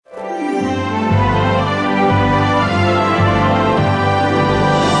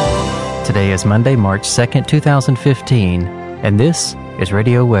Today is Monday, March 2nd, 2015, and this is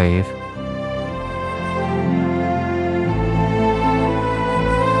Radio Wave.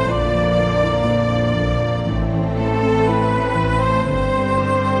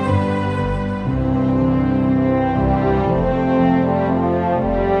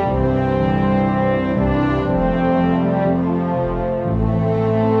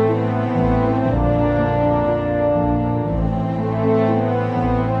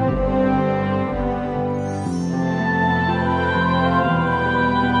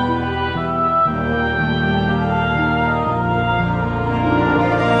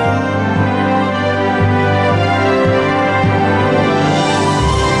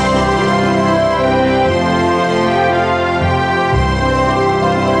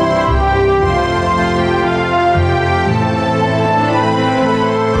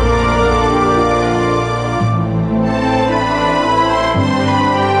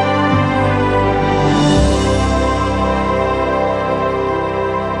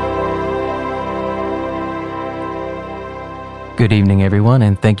 Good evening, everyone,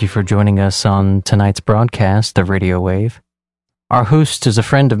 and thank you for joining us on tonight's broadcast of Radio Wave. Our host is a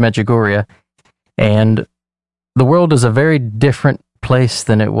friend of Medjugorje, and the world is a very different place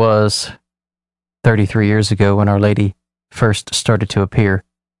than it was 33 years ago when Our Lady first started to appear.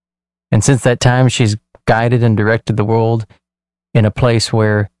 And since that time, she's guided and directed the world in a place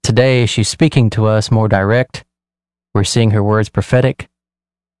where today she's speaking to us more direct. We're seeing her words prophetic,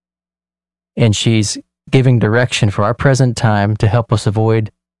 and she's giving direction for our present time to help us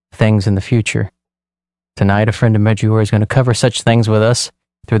avoid things in the future. Tonight, a friend of Medjugorje is going to cover such things with us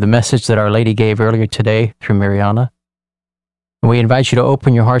through the message that Our Lady gave earlier today through Mariana. And we invite you to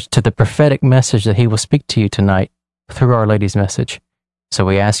open your hearts to the prophetic message that he will speak to you tonight through Our Lady's message. So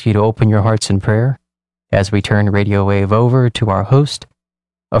we ask you to open your hearts in prayer as we turn Radio Wave over to our host,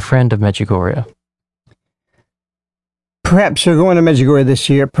 a friend of Medjugorje. Perhaps you're going to Medjugorje this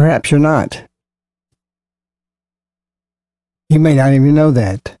year, perhaps you're not. You may not even know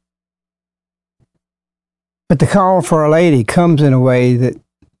that. But the call for Our Lady comes in a way that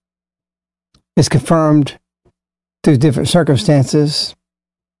is confirmed through different circumstances,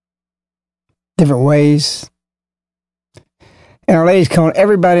 different ways. And Our Lady's calling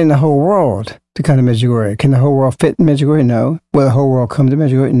everybody in the whole world to come to Medjugorje. Can the whole world fit in Medjugorje? No. Will the whole world come to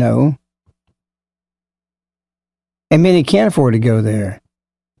Medjugorje? No. And many can't afford to go there.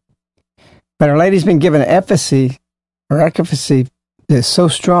 But Our Lady's been given an efficacy that's so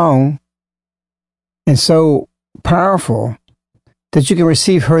strong and so powerful that you can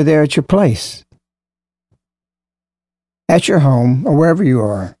receive her there at your place, at your home, or wherever you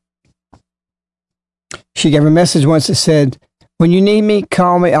are. She gave a message once that said, "When you need me,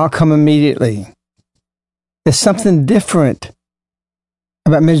 call me, I'll come immediately." There's something different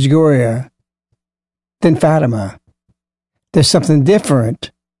about Medjugorje than Fatima. There's something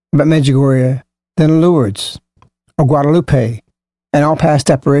different about Medjugorje than Lourdes or Guadalupe and all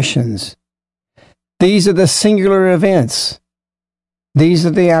past apparitions. These are the singular events. These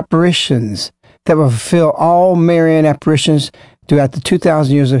are the apparitions that will fulfill all Marian apparitions throughout the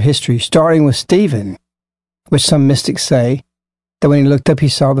 2,000 years of history, starting with Stephen, which some mystics say that when he looked up, he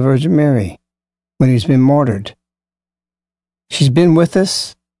saw the Virgin Mary when he's been martyred. She's been with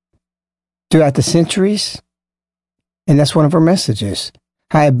us throughout the centuries, and that's one of her messages.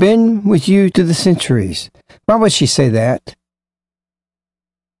 I have been with you through the centuries. Why would she say that?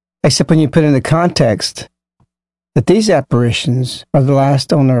 Except when you put in the context that these apparitions are the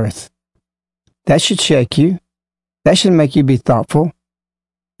last on earth. That should shake you. That should make you be thoughtful.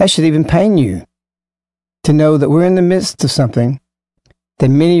 That should even pain you to know that we're in the midst of something that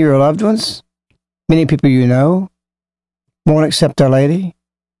many of your loved ones, many people you know, won't accept Our Lady.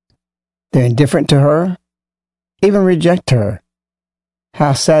 They're indifferent to her, even reject her.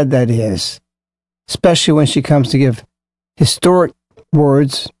 How sad that is, especially when she comes to give historic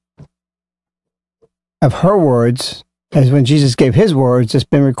words of her words, as when Jesus gave his words that's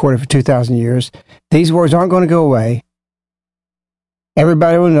been recorded for 2,000 years. These words aren't going to go away.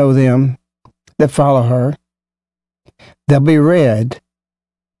 Everybody will know them that follow her. They'll be read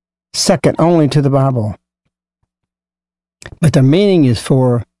second only to the Bible. But their meaning is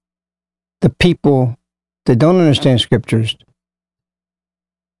for the people that don't understand scriptures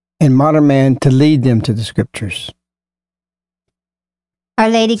and modern man to lead them to the scriptures. Our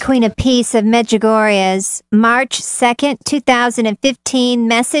Lady Queen of Peace of Medjugorje's March 2nd, 2015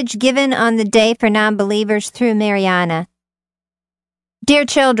 message given on the day for non-believers through Mariana. Dear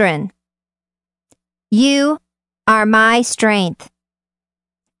children, you are my strength.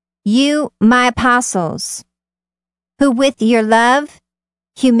 You, my apostles, who with your love,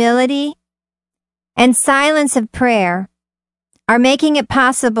 humility, and silence of prayer are making it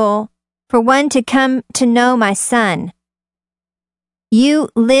possible for one to come to know my Son. You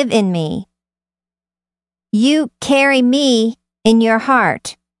live in me. You carry me in your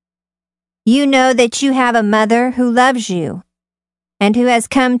heart. You know that you have a mother who loves you and who has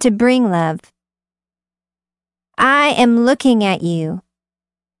come to bring love. I am looking at you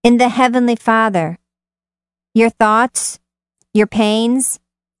in the Heavenly Father, your thoughts, your pains,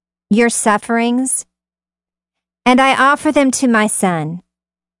 your sufferings, and I offer them to my Son.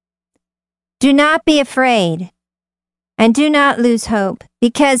 Do not be afraid, and do not lose hope,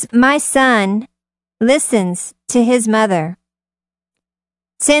 because my Son listens to his mother.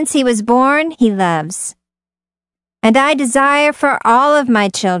 Since he was born, he loves, and I desire for all of my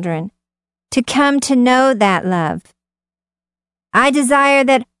children to come to know that love. I desire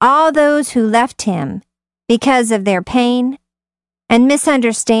that all those who left him because of their pain and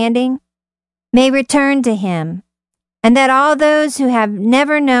misunderstanding may return to him, and that all those who have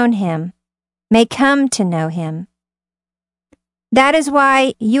never known him may come to know him. That is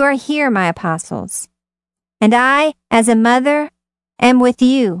why you are here, my apostles, and I, as a mother, am with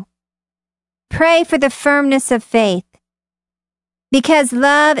you. Pray for the firmness of faith, because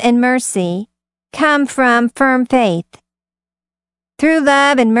love and mercy come from firm faith. Through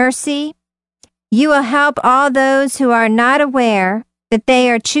love and mercy, you will help all those who are not aware that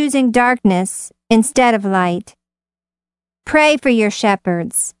they are choosing darkness instead of light. Pray for your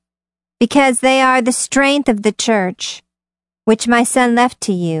shepherds, because they are the strength of the church, which my Son left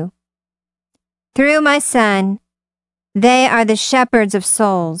to you. Through my Son, they are the shepherds of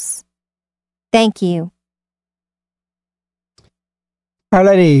souls. Thank you. Our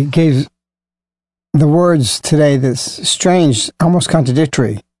Lady gave the words today that's strange, almost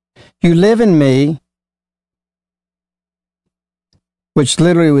contradictory. You live in me, which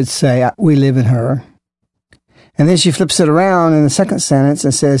literally would say, we live in her. And then she flips it around in the second sentence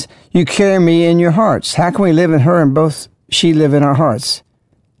and says, you carry me in your hearts. How can we live in her and both she live in our hearts?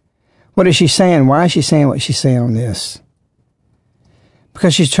 What is she saying? Why is she saying what she's saying on this?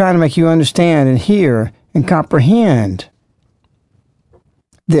 Because she's trying to make you understand and hear and comprehend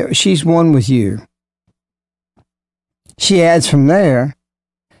that she's one with you. She adds from there,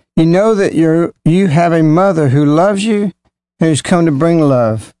 you know that you have a mother who loves you and who's come to bring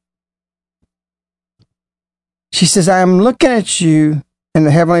love. She says, I am looking at you and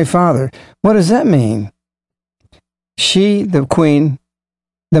the Heavenly Father. What does that mean? She, the Queen,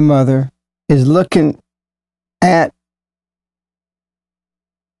 the mother, is looking at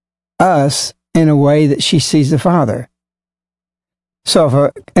us in a way that she sees the Father. So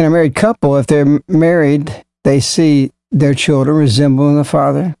if in a married couple, if they're married, they see their children resembling the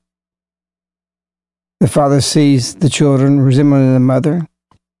Father. The Father sees the children resembling the mother.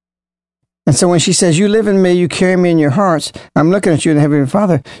 And so when she says, you live in me, you carry me in your hearts, I'm looking at you in the Heavenly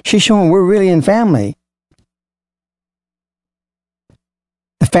Father, she's showing we're really in family.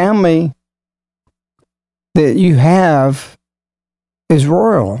 The family that you have is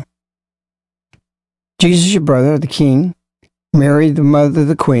royal. Jesus, your brother, the King, Mary, the mother,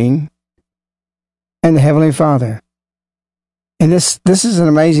 the Queen, and the Heavenly Father. And this is an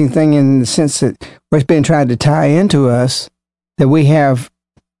amazing thing in the sense that what's been tried to tie into us, that we have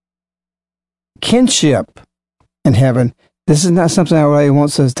kinship in heaven. This is not something our Lady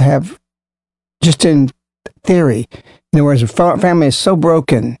wants us to have just in theory. In other words, the family is so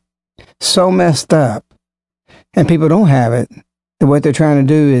broken, so messed up, and people don't have it. That what they're trying to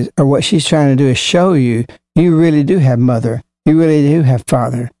do is, or what she's trying to do is show you, you really do have mother. You really do have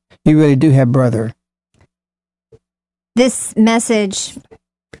father. You really do have brother. This message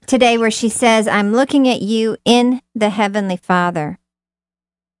today where she says, I'm looking at you in the Heavenly Father,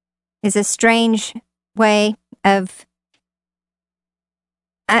 is a strange way of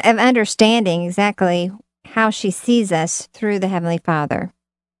understanding exactly how she sees us through the Heavenly Father.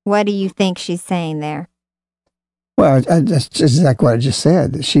 What do you think she's saying there? Well, that's just exactly what I just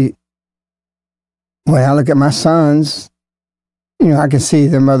said. When I look at my sons, I can see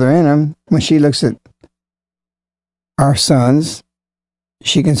their mother in them. When she looks at our sons,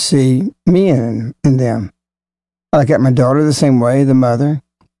 she can see me in them. I look at my daughter the same way, the mother,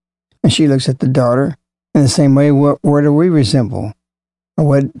 and she looks at the daughter in the same way. Where do we resemble? Or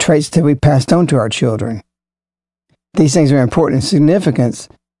what traits did we pass on to our children? These things are important in significance.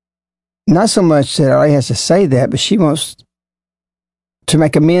 Not so much that Ari has to say that, but she wants to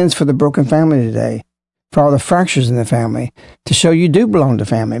make amends for the broken family today, for all the fractures in the family, to show you do belong to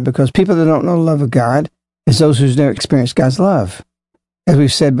family, because people that don't know the love of God is those who's never experienced God's love. As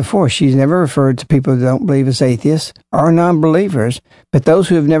we've said before, she's never referred to people who don't believe as atheists or non-believers, but those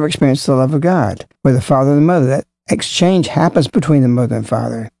who have never experienced the love of God, where the father and the mother, that exchange happens between the mother and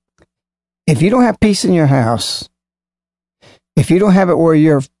father. If you don't have peace in your house, if you don't have it where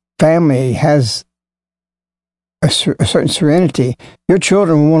your family has a certain serenity, your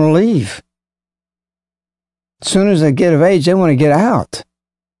children will want to leave. As soon as they get of age, they want to get out.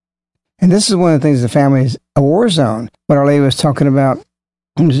 And this is one of the things the family is a war zone. What our lady was talking about,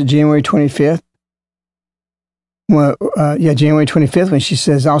 was it January 25th? Well, January 25th, when she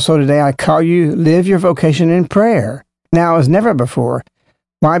says, also today I call you, live your vocation in prayer. Now as never before.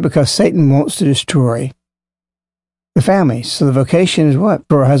 Why? Because Satan wants to destroy the family. So the vocation is what?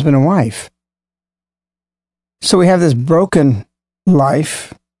 For a husband and wife. So we have this broken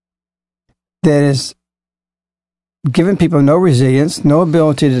life that is giving people no resilience, no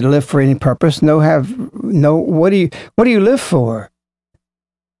ability to live for any purpose, what do you live for?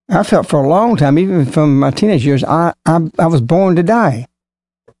 I felt for a long time, even from my teenage years, I was born to die.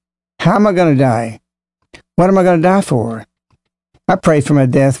 How am I going to die? What am I going to die for? I prayed for my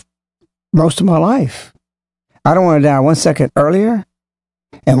death most of my life. I don't want to die 1 second earlier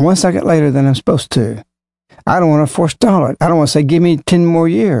and 1 second later than I'm supposed to. I don't want to forestall it. I don't want to say, give me 10 more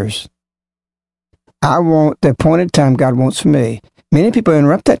years. I want the appointed time God wants for me. Many people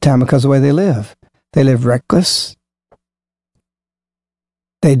interrupt that time because of the way they live. They live reckless.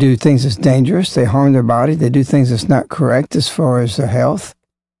 They do things that's dangerous. They harm their body. They do things that's not correct as far as their health,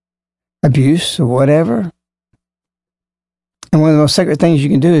 abuse, or whatever. And one of the most sacred things you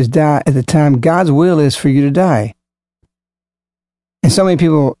can do is die at the time God's will is for you to die. And so many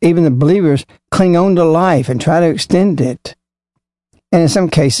people, even the believers, cling on to life and try to extend it. And in some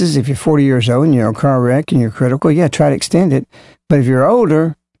cases, if you're 40 years old and you're in a car wreck and you're critical, yeah, try to extend it. But if you're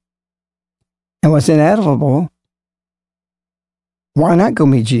older and what's inevitable, why not go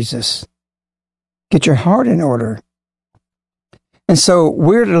meet Jesus? Get your heart in order. And so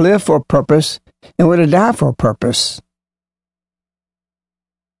we're to live for a purpose and we're to die for a purpose.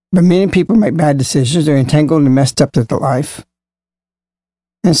 But many people make bad decisions. They're entangled and messed up with their life.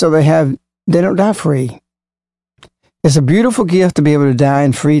 And so they don't die free. It's a beautiful gift to be able to die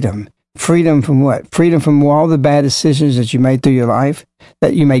in freedom. Freedom from what? Freedom from all the bad decisions that you made through your life,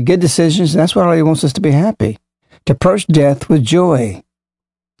 that you made good decisions. And that's what He wants us to be happy, to approach death with joy.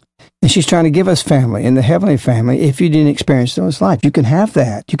 And she's trying to give us family, and the heavenly family, if you didn't experience those life. You can have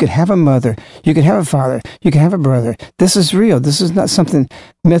that. You can have a mother. You can have a father. You can have a brother. This is real. This is not something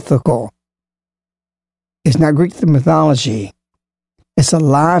mythical. It's not Greek mythology. It's a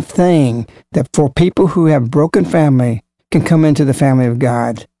live thing that for people who have broken family can come into the family of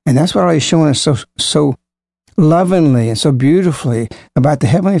God. And that's what He's showing us so lovingly and so beautifully about the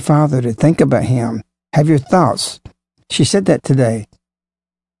Heavenly Father, to think about Him. Have your thoughts. She said that today.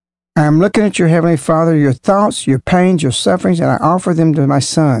 I am looking at your Heavenly Father, your thoughts, your pains, your sufferings, and I offer them to my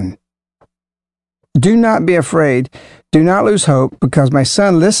Son. Do not be afraid. Do not lose hope, because my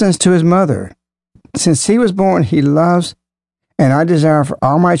Son listens to his mother. Since he was born, he loves, and I desire for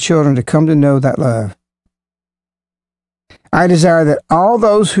all my children to come to know that love. I desire that all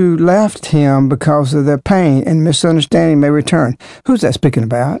those who left him because of their pain and misunderstanding may return. Who's that speaking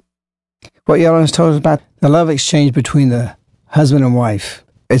about? What Yellen has told us about the love exchange between the husband and wife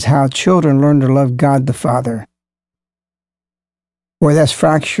is how children learn to love God the Father. Where that's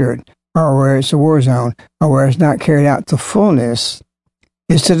fractured, or where it's a war zone, or where it's not carried out to fullness,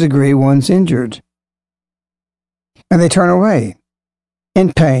 is to the degree one's injured. And they turn away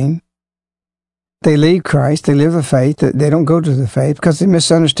in pain. They leave Christ. They live the faith. They don't go to the faith because they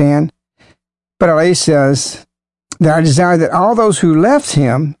misunderstand. But Our Lady says that I desire that all those who left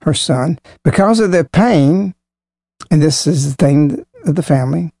him, her Son, because of their pain, and this is the thing of the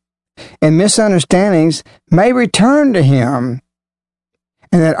family, and misunderstandings, may return to him,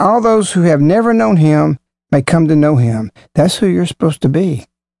 and that all those who have never known him may come to know him. That's who you're supposed to be.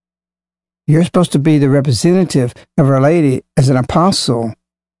 You're supposed to be the representative of Our Lady as an apostle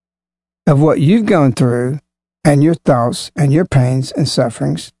of what you've gone through and your thoughts and your pains and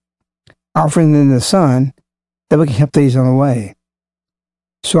sufferings, offering them to the Son that we can help these on the way.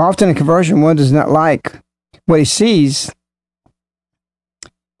 So often in conversion, one does not like what he sees,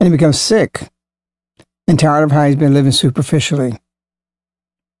 and he becomes sick and tired of how he's been living superficially.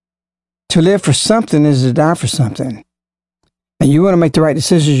 To live for something is to die for something. And you want to make the right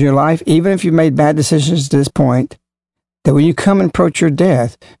decisions in your life, even if you've made bad decisions to this point, that when you come and approach your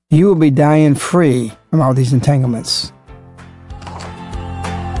death, you will be dying free from all these entanglements.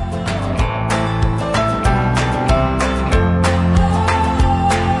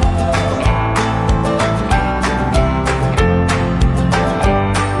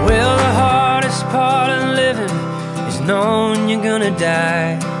 knowing you're gonna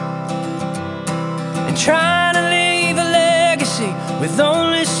die, and trying to leave a legacy with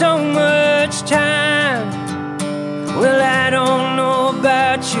only so much time. Well, I don't know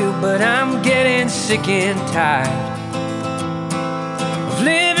about you, but I'm getting sick and tired of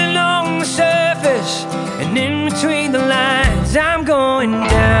living on the surface and in between the lines. I'm going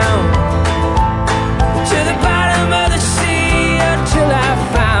down to the bottom of the sea until I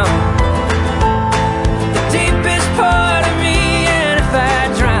found the deepest part of me. And if I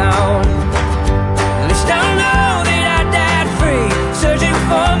drown, at least I'll know that I died free, searching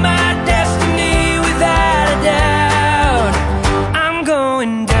for my destiny without a doubt. I'm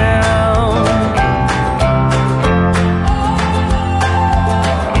going down.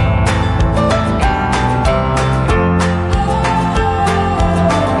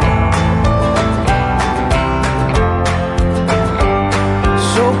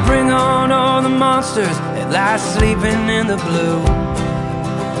 So bring on all the monsters that lie sleeping in the blue.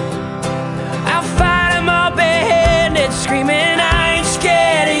 I'll fight them all barehanded, screaming I ain't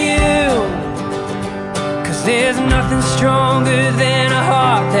scared of you. 'Cause there's nothing stronger than a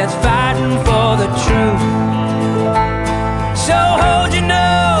heart that's fighting for the truth. So hold your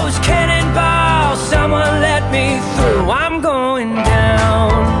nose, cannonball, someone let me through. I'm going down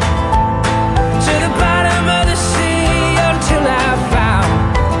to the bottom of the sea until I found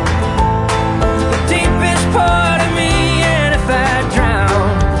the deepest part of me. And if I drown,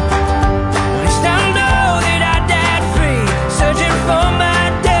 at least I'll know that I died free, searching for my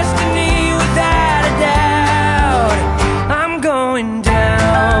destiny without a doubt. I'm going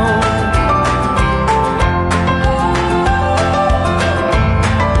down.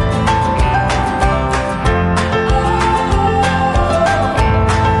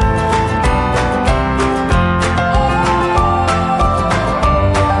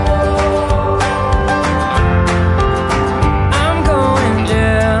 I'm going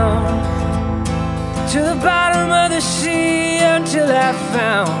down to the bottom of the sea until I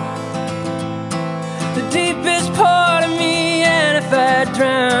found the deepest part of me. And if I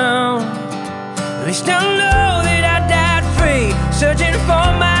drown, at least I'll know that I died free, searching for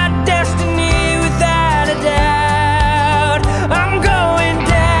my destiny without a doubt. I'm going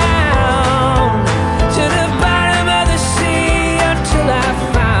down to the bottom of the sea until I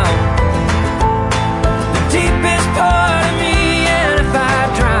found the deepest part of me. And if I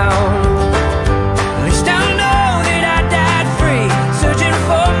drown, at least I'll know that I died free, searching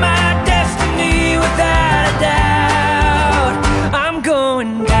for my destiny without a doubt. I'm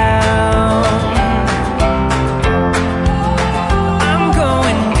going down. I'm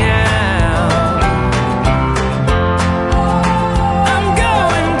going down. I'm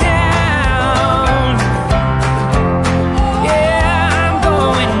going down. Yeah, I'm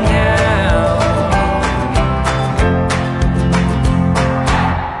going down.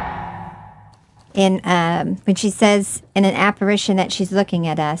 When she says in an apparition that she's looking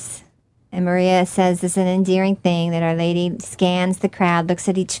at us, and Maria says it's an endearing thing that Our Lady scans the crowd, looks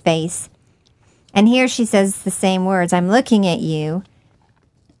at each face, and here she says the same words, I'm looking at you,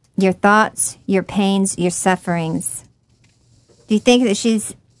 your thoughts, your pains, your sufferings. Do you think that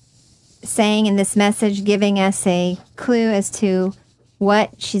she's saying in this message, giving us a clue as to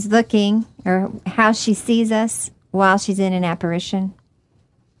what she's looking or how she sees us while she's in an apparition?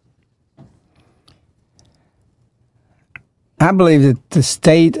 I believe that the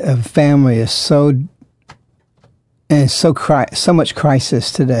state of family is so much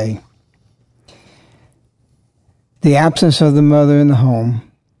crisis today. The absence of the mother in the home,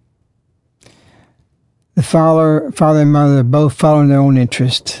 the father and mother both following their own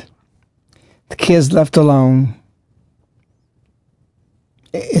interest, the kids left alone.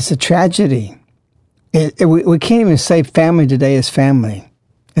 It's a tragedy. We can't even say family today is family,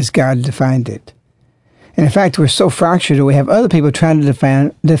 as God defined it. And in fact, we're so fractured that we have other people trying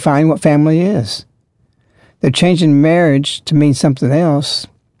to define what family is. They're changing marriage to mean something else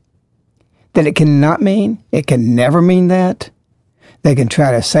that it cannot mean. It can never mean that. They can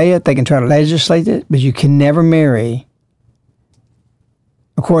try to say it. They can try to legislate it. But you can never marry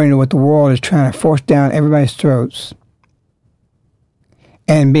according to what the world is trying to force down everybody's throats.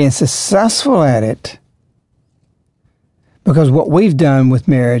 And being successful at it because what we've done with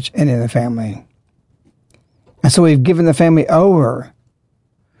marriage and in the family. And so we've given the family over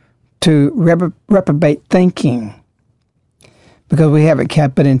to reprobate thinking because we haven't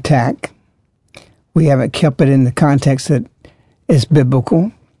kept it intact. We haven't kept it in the context that is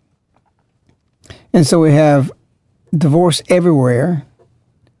biblical. And so we have divorce everywhere.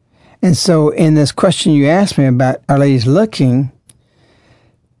 And so in this question you asked me about Our Lady's looking,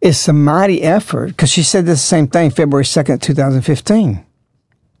 It's a mighty effort, because she said the same thing February 2nd, 2015.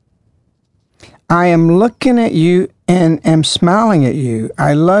 I am looking at you and am smiling at you.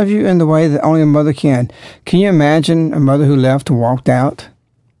 I love you in the way that only a mother can. Can you imagine a mother who left and walked out?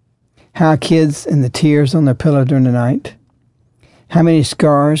 How kids and the tears on their pillow during the night? How many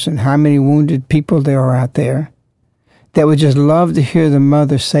scars and how many wounded people there are out there that would just love to hear the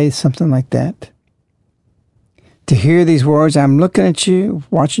mother say something like that? To hear these words, I'm looking at you,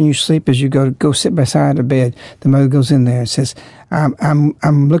 watching you sleep as you go sit beside the bed. The mother goes in there and says,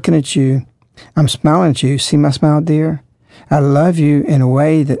 I'm looking at you. I'm smiling at you. See my smile, dear? I love you in a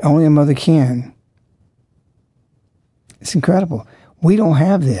way that only a mother can. It's incredible. We don't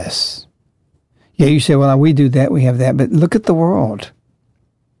have this. Yeah, you say, well, we do that, we have that. But look at the world.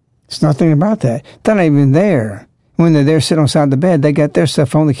 It's nothing about that. They're not even there. When they're there sitting on the side of the bed, they got their cell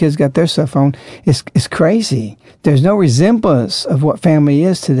phone, the kids got their cell phone. It's crazy. There's no resemblance of what family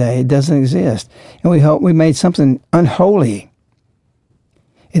is today. It doesn't exist. And we hope we made something unholy.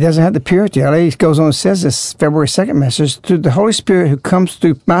 It doesn't have the purity. Our Lady goes on and says this February 2nd message, through the Holy Spirit who comes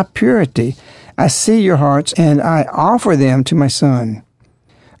through my purity, I see your hearts and I offer them to my Son.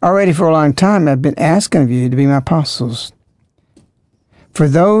 Already for a long time I've been asking of you to be my apostles. For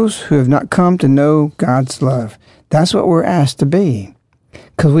those who have not come to know God's love, that's what we're asked to be.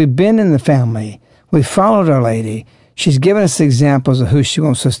 Because we've been in the family. We've followed Our Lady. She's given us examples of who she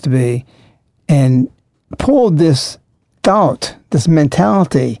wants us to be and pulled this thought, this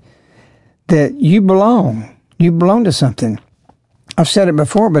mentality that you belong. You belong to something. I've said it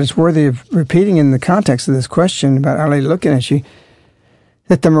before, but it's worthy of repeating in the context of this question about Our Lady looking at you,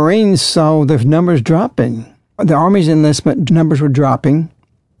 that the Marines saw their numbers dropping. The Army's enlistment numbers were dropping.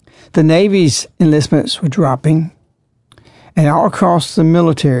 The Navy's enlistments were dropping. And all across the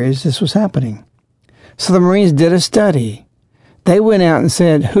militaries, this was happening. So the Marines did a study. They went out and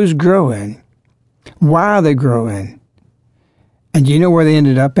said, who's growing? Why are they growing? And do you know where they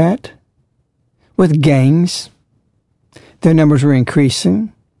ended up at? With gangs. Their numbers were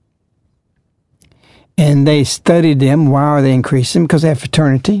increasing. And they studied them. Why are they increasing? Because they have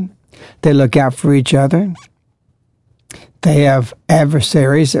fraternity. They look out for each other. They have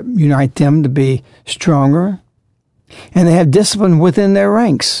adversaries that unite them to be stronger. And they have discipline within their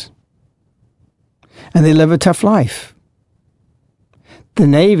ranks. And they live a tough life. The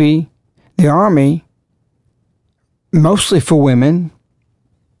Navy, the Army, mostly for women,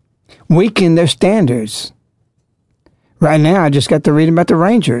 weaken their standards. Right now, I just got to reading about the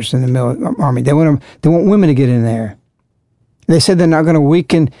Rangers in the Army. They want women to get in there. They said they're not going to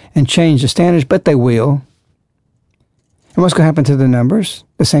weaken and change the standards, but they will. And what's going to happen to the numbers?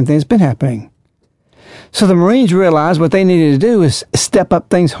 The same thing has been happening. So the Marines realized what they needed to do is step up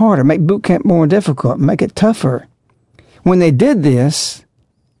things harder, make boot camp more difficult, make it tougher. When they did this,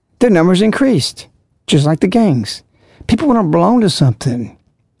 their numbers increased, just like the gangs. People want to belong to something.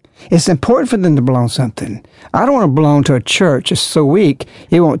 It's important for them to belong to something. I don't want to belong to a church that's so weak,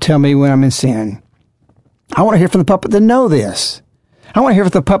 it won't tell me when I'm in sin. I want to hear from the pulpit to know this. I want to hear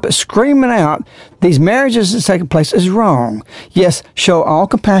from the puppet screaming out, these marriages that's taking place is wrong. Yes, show all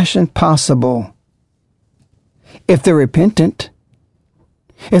compassion possible. If they're repentant,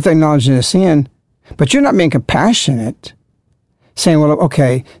 if they're acknowledging the sin, but you're not being compassionate, saying, well,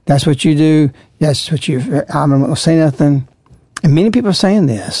 okay, that's what you do, that's what I'm not going to say nothing. And many people are saying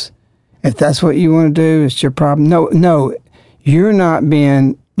this. If that's what you want to do, it's your problem. No, you're not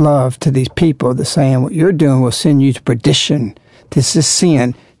being love to these people that's saying what you're doing will send you to perdition. This is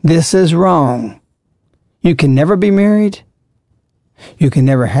sin. This is wrong. You can never be married. You can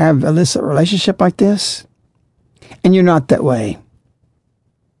never have an illicit relationship like this. And you're not that way.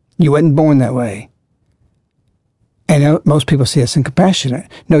 You wasn't born that way. And most people say it's incompassionate.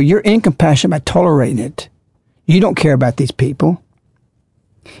 No, you're incompassionate by tolerating it. You don't care about these people.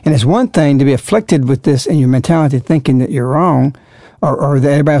 And it's one thing to be afflicted with this in your mentality, thinking that you're wrong, or that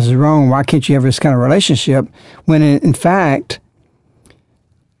everybody else is wrong. Why can't you have this kind of relationship? When in fact,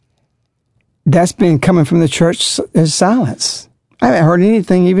 that's been coming from the church as silence. I haven't heard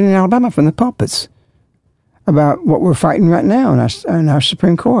anything, even in Alabama, from the pulpits about what we're fighting right now in our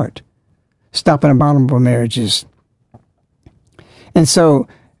Supreme Court, stopping abominable marriages. And so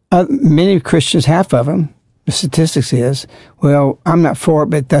many Christians, half of them, the statistics is, well, I'm not for it,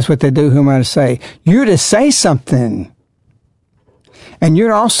 but that's what they do. Who am I to say? You're to say something. And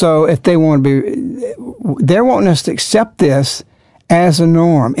you're also, if they want to be, they're wanting us to accept this as a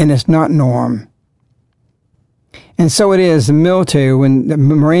norm, and it's not norm. And so it is the military, when the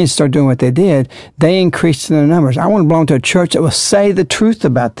Marines started doing what they did, they increased in their numbers. I want to belong to a church that will say the truth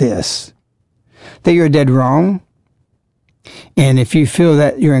about this, that you're dead wrong, And if you feel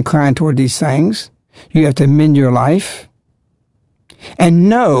that you're inclined toward these things, you have to amend your life. And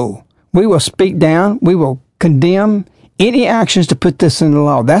no, we will speak down, we will condemn any actions to put this in the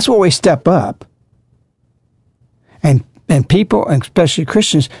law. That's where we step up. And people, and especially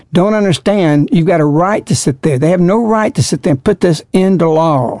Christians, don't understand you've got a right to sit there. They have no right to sit there and put this into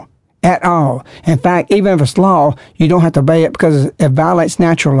law at all. In fact, even if it's law, you don't have to obey it because it violates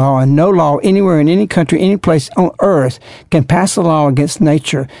natural law, and no law anywhere in any country, any place on earth can pass a law against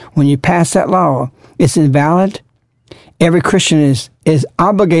nature. When you pass that law, it's invalid. Every Christian is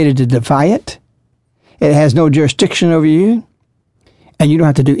obligated to defy it. It has no jurisdiction over you, and you don't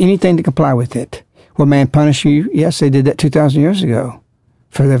have to do anything to comply with it. Will man punish you? Yes, they did that 2,000 years ago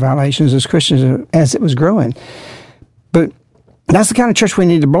for their violations as Christians as it was growing. But that's the kind of church we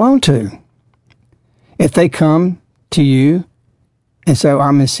need to belong to. If they come to you and say,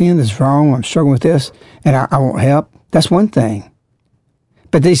 I'm in sin, this is wrong, I'm struggling with this, and I won't help, that's one thing.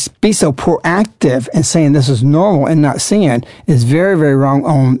 But they be so proactive and saying this is normal and not sin is very, very wrong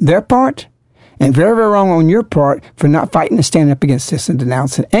on their part, and very, very wrong on your part for not fighting and standing up against this and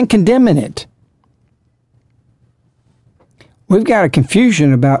denouncing it and condemning it. We've got a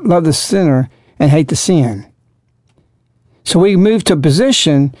confusion about love the sinner and hate the sin. So we move to a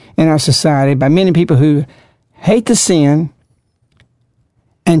position in our society by many people who hate the sin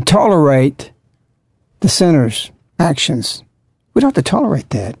and tolerate the sinner's actions. We don't have to tolerate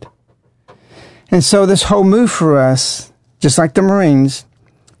that. And so this whole move for us, just like the Marines,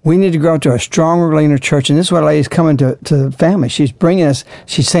 we need to grow to a stronger leaner church. And this is what a lady's coming to the family. She's bringing us,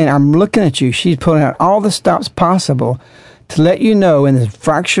 she's saying, I'm looking at you. She's pulling out all the stops possible to let you know in this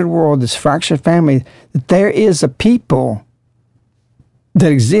fractured world, this fractured family, that there is a people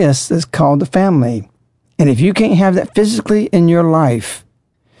that exists that's called the family. And if you can't have that physically in your life,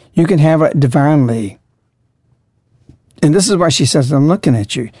 you can have it divinely. And this is why she says, I'm looking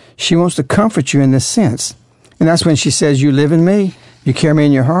at you. She wants to comfort you in this sense. And that's when she says, you live in me, you carry me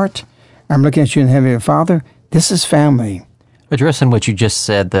in your heart, I'm looking at you in the Heavenly Father. This is family. Addressing what you just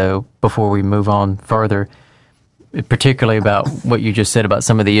said, though, before we move on further, particularly about what you just said about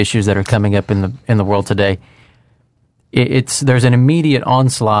some of the issues that are coming up in the world today, there's an immediate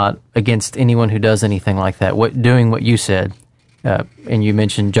onslaught against anyone who does anything like that. Doing what you said, and you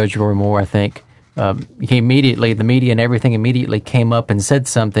mentioned Judge Roy Moore, I think. He immediately, the media and everything immediately came up and said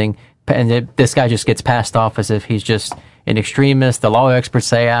something, and this guy just gets passed off as if he's just an extremist. The law experts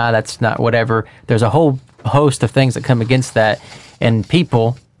say, that's not whatever. There's a whole host of things that come against that, and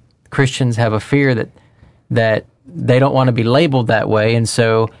people, Christians, have a fear that they don't want to be labeled that way, and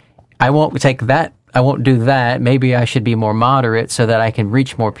so I won't take that. I won't do that. Maybe I should be more moderate so that I can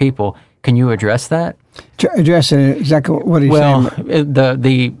reach more people. Can you address that? Address it exactly. What are you saying?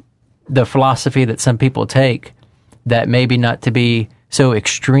 Well, the philosophy that some people take, that maybe not to be so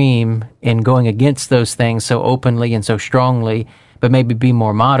extreme in going against those things so openly and so strongly, but maybe be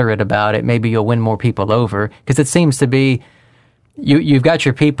more moderate about it. Maybe you'll win more people over, because it seems to be you've got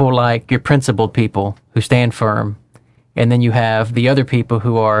your people, like your principled people who stand firm, and then you have the other people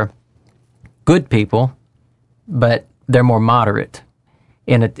who are good people, but they're more moderate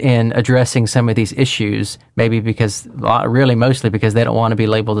in addressing some of these issues, maybe mostly because they don't want to be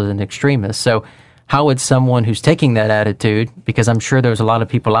labeled as an extremist. So how would someone who's taking that attitude, because I'm sure there's a lot of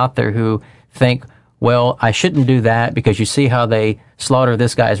people out there who think, well, I shouldn't do that because you see how they slaughter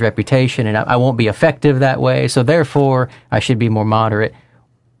this guy's reputation and I won't be effective that way, so therefore I should be more moderate.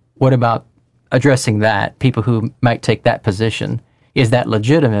 What about addressing that, people who might take that position? Is that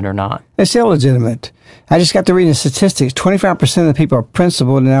legitimate or not? It's illegitimate. I just got to read the statistics. 25% of the people are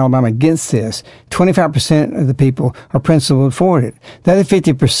principled in Alabama against this. 25% of the people are principled for it. The other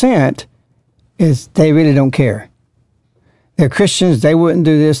 50% is they really don't care. They're Christians. They wouldn't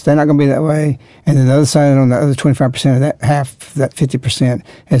do this. They're not going to be that way. And then the other side, on the other 25% of that, half that 50%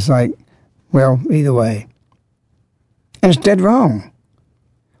 is like, well, either way. And it's dead wrong.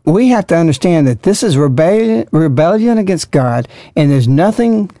 We have to understand that this is rebellion against God, and there's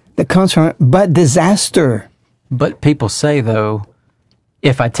nothing that comes from it but disaster. But people say, though,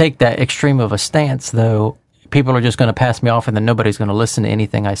 if I take that extreme of a stance, though, people are just going to pass me off and then nobody's going to listen to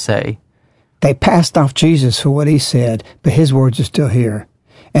anything I say. They passed off Jesus for what he said, but his words are still here.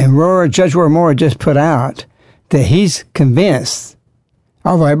 And Judge Roy Moore just put out that he's convinced,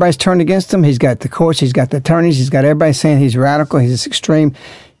 although everybody's turned against him, he's got the courts, he's got the attorneys, he's got everybody saying he's radical, he's extreme.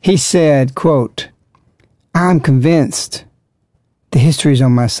 He said, quote, I'm convinced the history is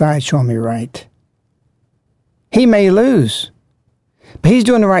on my side, showing me right. He may lose, but he's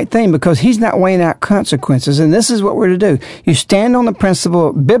doing the right thing because he's not weighing out consequences. And this is what we're to do. You stand on the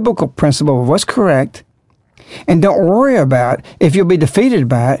principle, biblical principle of what's correct, And don't worry about if you'll be defeated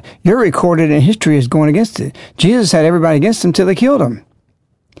by it. You're recorded in history as going against it. Jesus had everybody against him until they killed him.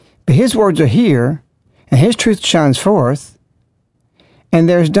 But his words are here, and his truth shines forth, and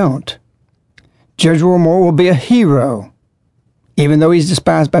theirs don't. Judge Moore will be a hero, even though he's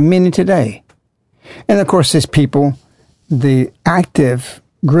despised by many today. And of course, his people, the active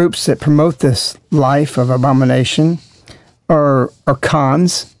groups that promote this life of abomination, are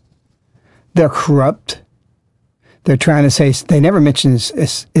cons. They're corrupt. They're trying to say, they never mention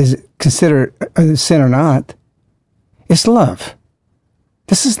is considered a sin or not. It's love.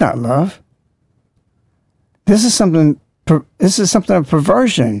 This is not love. This is something of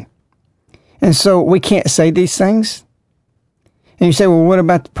perversion. And so we can't say these things. And you say, well, what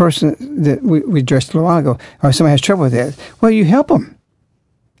about the person that we addressed a little while ago? Or somebody has trouble with it. Well, you help them.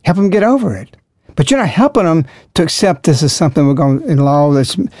 Help them get over it. But you're not helping them to accept this is something we're going in law.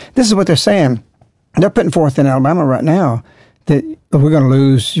 This is what they're saying. They're putting forth in Alabama right now that we're going to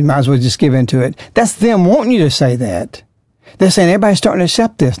lose. You might as well just give in to it. That's them wanting you to say that. They're saying everybody's starting to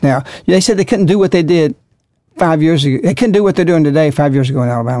accept this now. They said they couldn't do what they did 5 years ago. They couldn't do what they're doing today 5 years ago in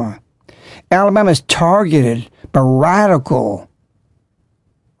Alabama. Alabama is targeted by radical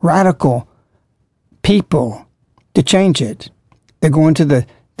people to change it. They're going to the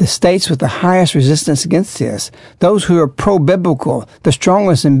states with the highest resistance against this. Those who are pro-biblical, the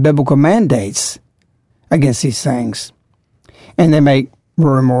strongest in biblical mandates against these things. And they make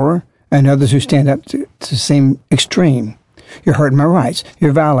Rory Moore and others who stand up to seem extreme. You're hurting my rights.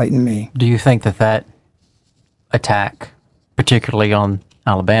 You're violating me. Do you think that attack, particularly on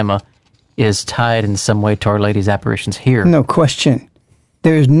Alabama, is tied in some way to Our Lady's apparitions here? No question.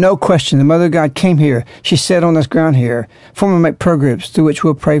 There is no question. The Mother of God came here. She sat on this ground here. For me to make programs through which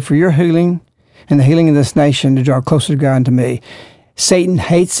we'll pray for your healing and the healing of this nation to draw closer to God and to me. Satan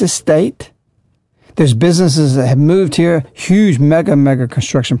hates this state. There's businesses that have moved here, huge mega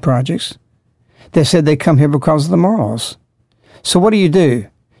construction projects. They said they come here because of the morals. So what do?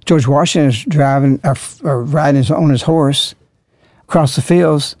 George Washington is driving or riding on his horse across the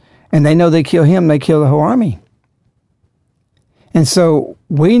fields, and they know they kill him, they kill the whole army. And so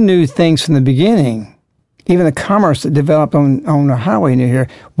we knew things from the beginning. Even the commerce that developed on the highway near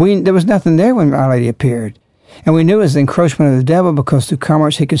here, there was nothing there when Our Lady appeared. And we knew it was the encroachment of the devil because through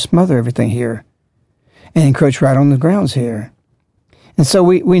commerce he could smother everything here and encroach right on the grounds here. And so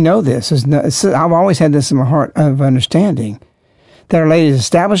we know this. I've always had this in my heart of understanding that Our Lady is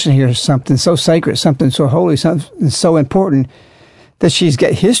establishing here something so sacred, something so holy, something so important that she's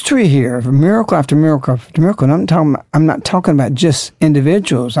got history here of miracle after miracle after miracle. And I'm not talking about just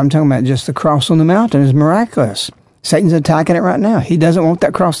individuals. I'm talking about just the cross on the mountain is miraculous. Satan's attacking it right now. He doesn't want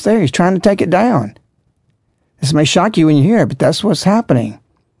that cross there. He's trying to take it down. This may shock you when you hear it, but that's what's happening.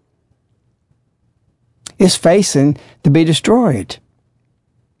 It's facing to be destroyed.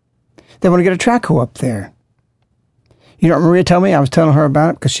 They want to get a track hole up there. You know what Maria told me? I was telling her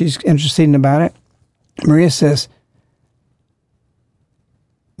about it because she's interested about it. Maria says,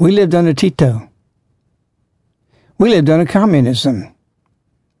 we lived under Tito. We lived under communism.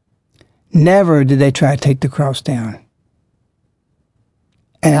 Never did they try to take the cross down.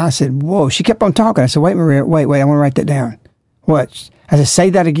 And I said, whoa. She kept on talking. I said, wait, Maria, wait, I want to write that down. What? I said, say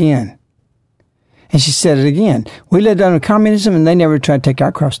that again. And she said it again. We lived under communism and they never tried to take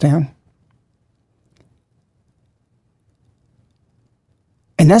our cross down.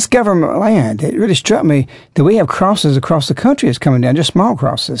 And that's government land. It really struck me that we have crosses across the country that's coming down, just small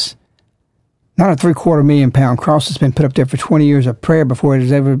crosses. Not a 750,000 cross that's been put up there for 20 years of prayer before it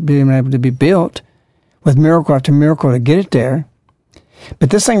has ever been able to be built with miracle after miracle to get it there. But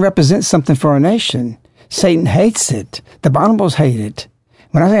this thing represents something for our nation. Satan hates it. The abominables hate it.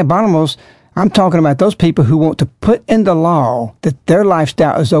 When I say abominables, I'm talking about those people who want to put in the law that their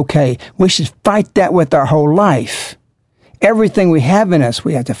lifestyle is okay. We should fight that with our whole life. Everything we have in us,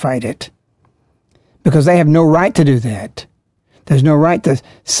 we have to fight it. Because they have no right to do that. There's no right to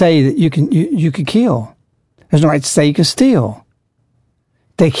say that you can kill. There's no right to say you can steal.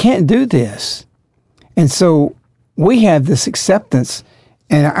 They can't do this. And so we have this acceptance.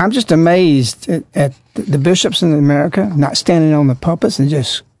 And I'm just amazed at the bishops in America not standing on the pulpits and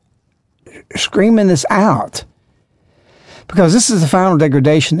just screaming this out. Because this is the final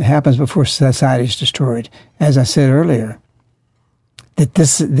degradation that happens before society is destroyed. As I said earlier, that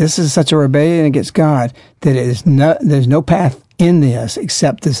this is such a rebellion against God that there's no path in this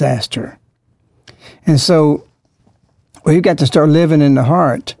except disaster. And so we've got to start living in the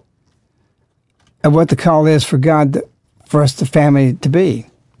heart of what the call is for God, for us, the family, to be.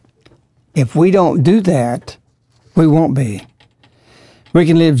 If we don't do that, we won't be. We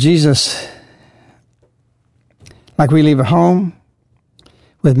can live Jesus Like we leave a home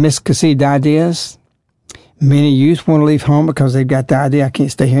with misconceived ideas. Many youth want to leave home because they've got the idea, I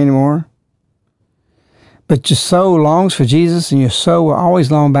can't stay here anymore. But your soul longs for Jesus, and your soul will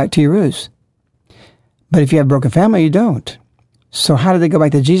always long back to your roots. But if you have a broken family, you don't. So how do they go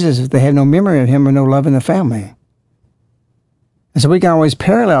back to Jesus if they have no memory of him or no love in the family? And so we can always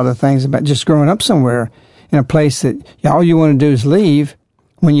parallel the things about just growing up somewhere in a place that all you want to do is leave.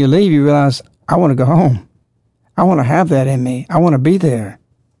 When you leave, you realize, I want to go home. I want to have that in me. I want to be there.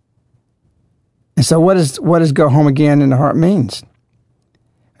 And so what does go home again in the heart means?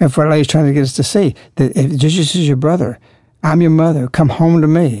 And for Our Lady's trying to get us to see that if Jesus is your brother, I'm your mother, come home to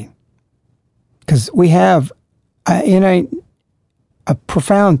me. Because we have a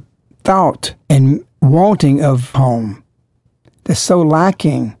profound thought and wanting of home that's so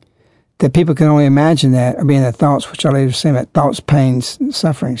lacking that people can only imagine that, or being the thoughts, which Our Lady was saying about thoughts, pains,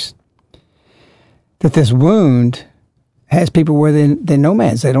 sufferings. That this wound has people where they're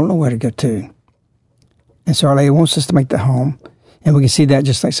nomads. They don't know where to go to. And so Our Lady wants us to make the home. And we can see that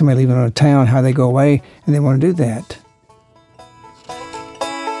just like somebody leaving on a town, how they go away, and they want to do that.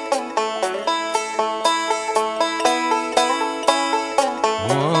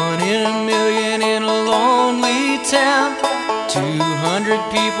 One in a million in a lonely town. 200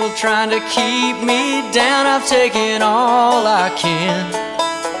 people trying to keep me down. I've taken all I can.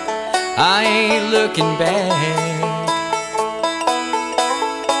 I ain't looking back.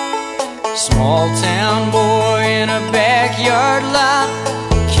 Small town boy in a backyard lot.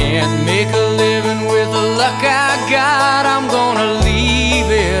 Can't make a living with the luck I got. I'm gonna leave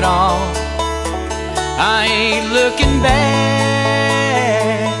it all. I ain't looking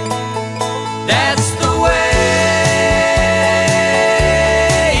back. That's the way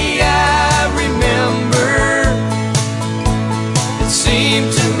I remember. It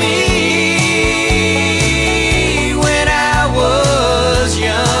seemed to me when I was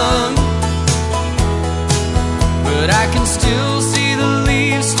young. But I can still see the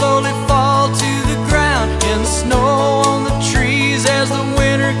leaves slowly fall to the ground, and the snow on the trees as the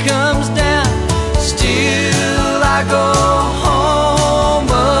winter comes down. Still I go home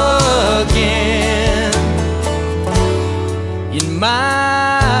again in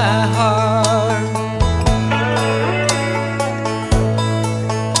my heart.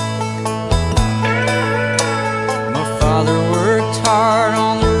 My father worked hard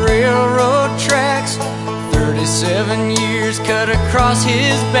on the railroad tracks. 37 years cut across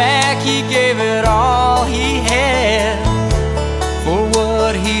his back. He gave it all he had for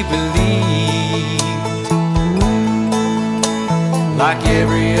what he believed. Like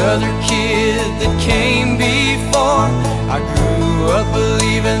every other kid that came before, I grew up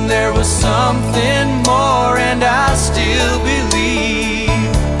believing there was something more. And I still believe,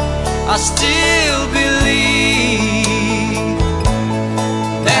 I still believe.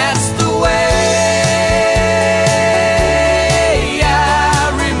 That's the way I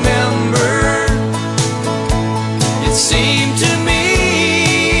remember. It seemed to me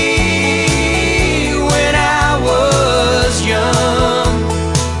when I was young.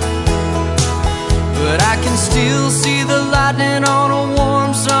 But I can still see the lightning on a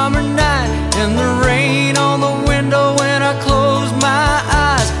warm summer night, and the rain on the window when I close my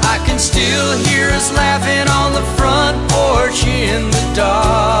eyes. I can still hear us laughing on the front porch in the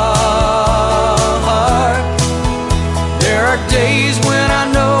dark. There are days when I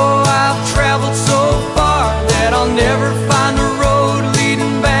know I've traveled so far that I'll never find a road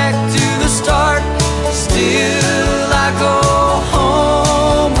leading back to the start. Still I go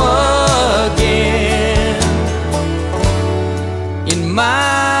home again in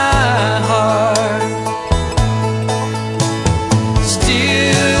my heart.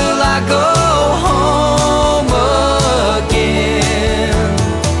 Still I go home again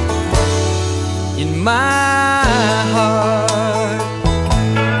in my heart.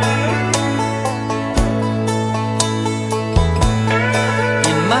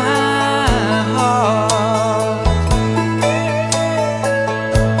 In my heart.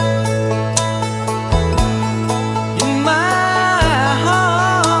 In my heart. In my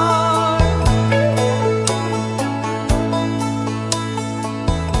heart.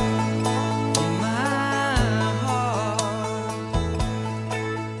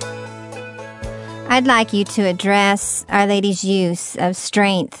 I'd like you to address Our Lady's use of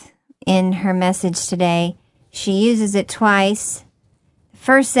strength in her message today. She uses it twice.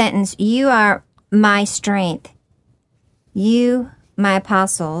 First sentence, you are my strength. You, my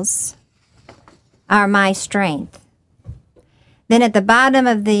apostles, are my strength. Then at the bottom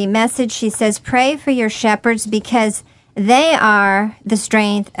of the message, she says, pray for your shepherds because they are the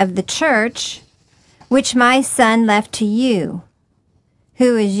strength of the church, which my Son left to you.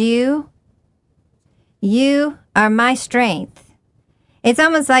 Who is you? You are my strength. It's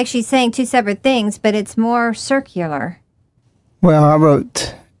almost like she's saying two separate things, but it's more circular. Well, I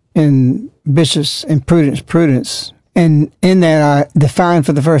wrote in Bishops and Prudence, and in that I defined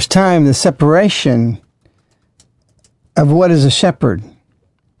for the first time the separation of what is a shepherd.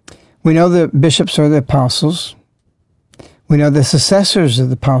 We know the bishops are the apostles. We know the successors of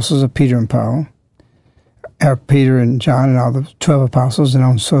the apostles of Peter and Paul, or Peter and John and all the 12 apostles and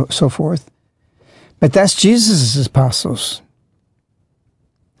on so forth. But that's Jesus' apostles.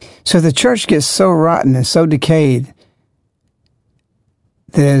 So the church gets so rotten and so decayed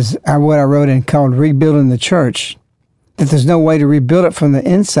that is what I wrote in called Rebuilding the Church, that there's no way to rebuild it from the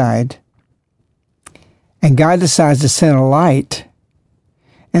inside. And God decides to send a light,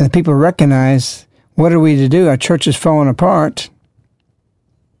 and the people recognize, what are we to do? Our church is falling apart.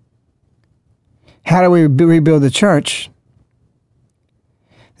 How do we rebuild the church?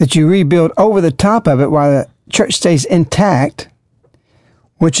 That you rebuild over the top of it while the church stays intact,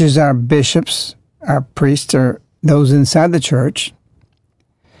 which is our bishops, our priests, or those inside the church.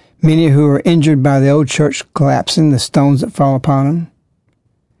 Many who are injured by the old church collapsing, the stones that fall upon them,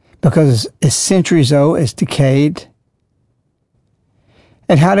 because it's centuries old, it's decayed.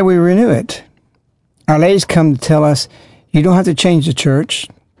 And how do we renew it? Our ladies come to tell us, you don't have to change the church.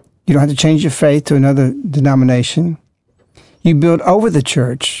 You don't have to change your faith to another denomination. You build over the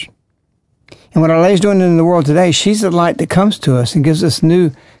church. And what Our Lady's doing in the world today, she's the light that comes to us and gives us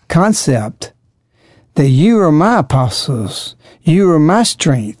new concept that you are my apostles. You are my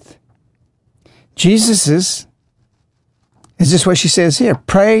strength. Is this what she says here?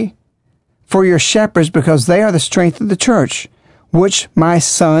 Pray for your shepherds because they are the strength of the church, which my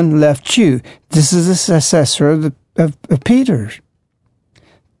Son left you. This is the successor of Peter,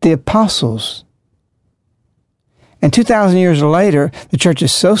 the apostles. And 2,000 years later, the church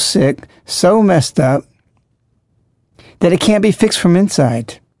is so sick, so messed up, that it can't be fixed from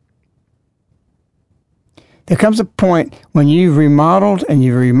inside. There comes a point when you've remodeled and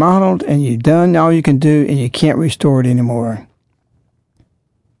you've done all you can do and you can't restore it anymore.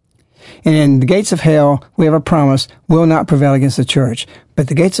 And in the gates of hell, we have a promise, will not prevail against the church. But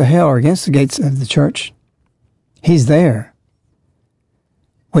the gates of hell are against the gates of the church. He's there.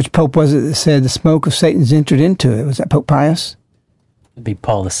 Which pope was it that said the smoke of Satan's entered into it? Was that Pope Pius? It'd be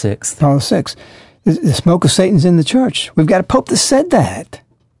Paul VI. Paul VI. The smoke of Satan's in the church. We've got a pope that said that.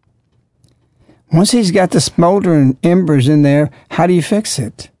 Once he's got the smoldering embers in there, how do you fix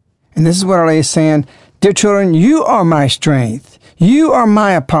it? And this is what Our Lady is saying. Dear children, you are my strength. You are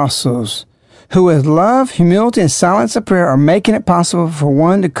my apostles, who with love, humility, and silence of prayer are making it possible for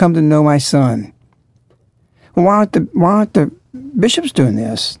one to come to know my Son. Well, why aren't the bishops doing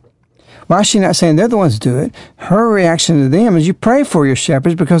this? Why is she not saying they're the ones to do it? Her reaction to them is you pray for your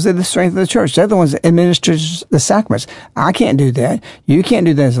shepherds because they're the strength of the church. They're the ones that administer the sacraments. I can't do that. You can't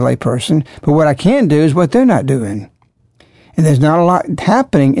do that as a lay person. But what I can do is what they're not doing. And there's not a lot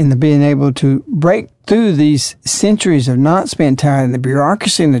happening in the being able to break through these centuries of not spending time in the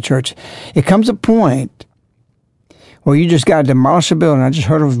bureaucracy in the church. It comes a point where you just got to demolish a building. I just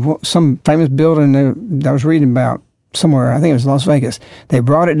heard of some famous building that I was reading about somewhere. I think it was Las Vegas. They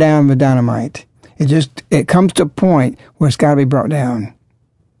brought it down with dynamite. It comes to a point where it's got to be brought down.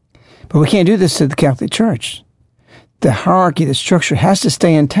 But we can't do this to the Catholic Church. The hierarchy, the structure has to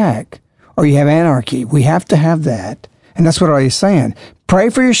stay intact, or you have anarchy. We have to have that. And that's what I was saying. Pray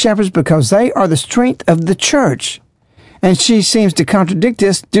for your shepherds because they are the strength of the church. And she seems to contradict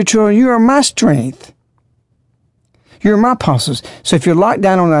this. Dear children, you are my strength. You're my apostles. So if you're locked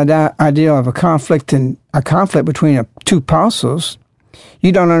down on the idea of a conflict between two apostles,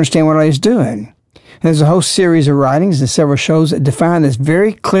 you don't understand what he's doing. And there's a whole series of writings and several shows that define this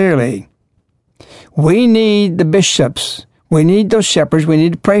very clearly. We need the bishops. We need those shepherds. We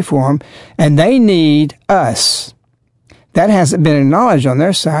need to pray for them. And they need us. That hasn't been acknowledged on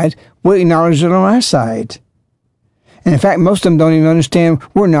their side. We acknowledge it on our side. And in fact, most of them don't even understand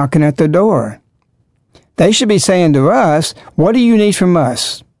we're knocking at their door. They should be saying to us, what do you need from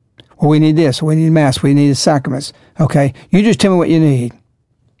us? Well, we need this. We need Mass. We need the sacraments. Okay, you just tell me what you need.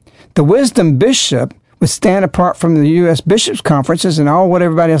 The wisdom bishop would stand apart from the U.S. Bishops' conferences and all what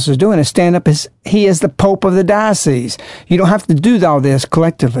everybody else is doing and stand up as he is the Pope of the diocese. You don't have to do all this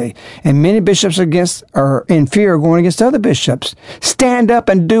collectively. And many bishops are in fear of going against other bishops. Stand up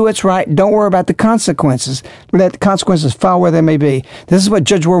and do what's right. Don't worry about the consequences. Let the consequences fall where they may be. This is what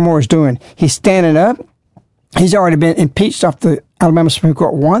Judge Wilmore is doing. He's standing up. He's already been impeached off the Alabama Supreme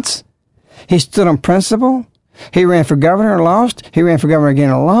Court once. He stood on principle. He ran for governor and lost. He ran for governor again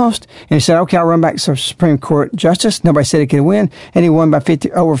and lost. And he said, okay, I'll run back to Supreme Court justice. Nobody said he could win. And he won by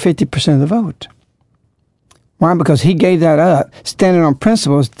over 50% of the vote. Why? Because he gave that up, standing on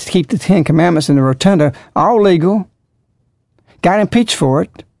principles to keep the Ten Commandments in the rotunda, all legal, got impeached for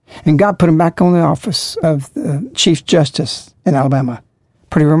it, and God put him back on the office of the Chief Justice in Alabama.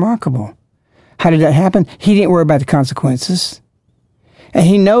 Pretty remarkable. How did that happen? He didn't worry about the consequences. And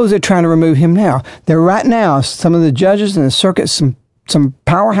he knows they're trying to remove him now. They're right now, some of the judges in the circuit, some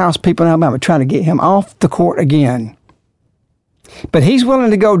powerhouse people in Alabama trying to get him off the court again. But he's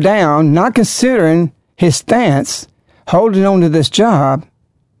willing to go down, not considering his stance, holding on to this job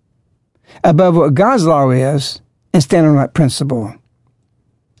above what God's law is, and stand on that principle.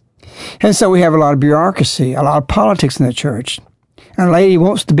 And so we have a lot of bureaucracy, a lot of politics in the church. And a lady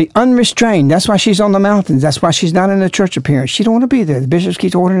wants to be unrestrained. That's why she's on the mountains. That's why she's not in the church appearance. She don't want to be there. The bishops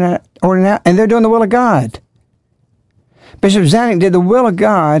keep ordering out, and they're doing the will of God. Bishop Zanuck did the will of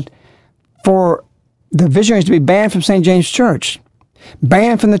God for the visionaries to be banned from St. James Church,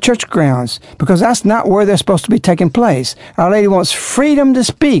 banned from the church grounds, because that's not where they're supposed to be taking place. Our Lady wants freedom to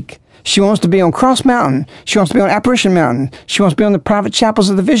speak. She wants to be on Cross Mountain. She wants to be on Apparition Mountain. She wants to be on the private chapels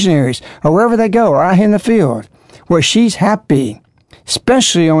of the visionaries, or wherever they go, or out here in the field, where she's happy,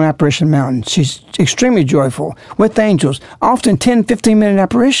 especially on Apparition Mountain. She's extremely joyful with angels, often 10, 15-minute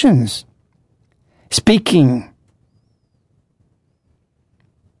apparitions, speaking.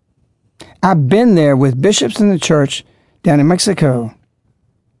 I've been there with bishops in the church down in Mexico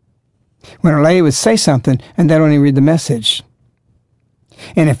when a lady would say something and they don't even read the message.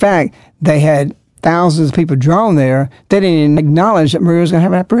 And in fact, they had thousands of people drawn there. They didn't even acknowledge that Maria was going to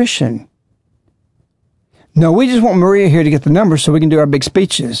have an apparition. No, we just want Maria here to get the numbers so we can do our big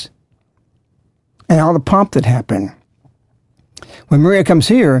speeches. And all the pomp that happened. When Maria comes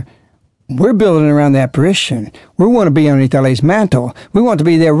here, we're building around the apparition. We want to be underneath Our Lady's mantle. We want to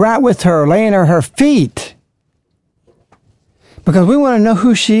be there right with her, laying at her feet. Because we want to know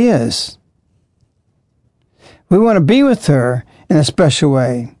who she is. We want to be with her in a special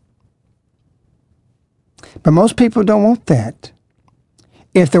way. But most people don't want that.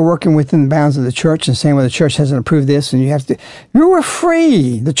 If they're working within the bounds of the church and saying, well, the church hasn't approved this and you have to, you're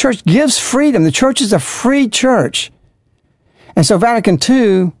free. The church gives freedom. The church is a free church. And so Vatican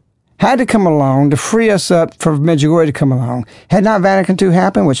II had to come along to free us up for Medjugorje to come along. Had not Vatican II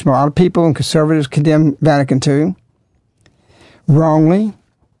happened, which a lot of people and conservatives condemn Vatican II, wrongly,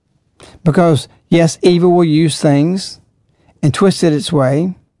 because, yes, evil will use things and twist it its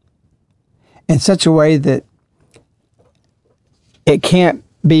way in such a way that it can't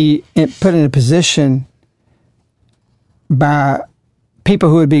be put in a position by people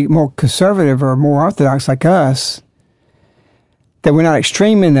who would be more conservative or more orthodox like us, that we're not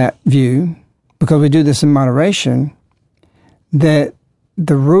extreme in that view, because we do this in moderation, that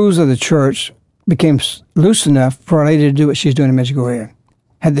the rules of the church became loose enough for Our Lady to do what she's doing in Medjugorje.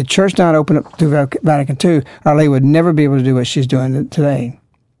 Had the church not opened up through Vatican II, Our Lady would never be able to do what she's doing today.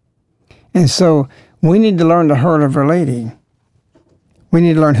 And so we need to learn the heart of Our Lady. We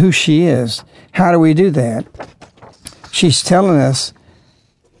need to learn who she is. How do we do that? She's telling us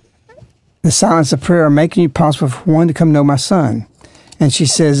the silence of prayer are making it possible for one to come know my son. And she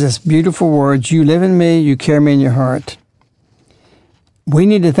says this beautiful words, you live in me, you carry me in your heart. We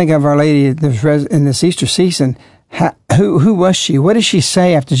need to think of Our Lady in this Easter season. Who was she? What did she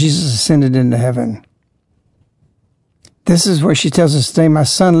say after Jesus ascended into heaven? This is where she tells us today, my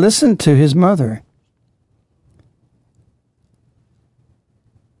son listened to his mother.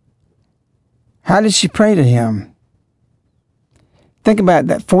 How did she pray to him? Think about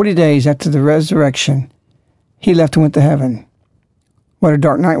that 40 days after the resurrection, he left and went to heaven. What a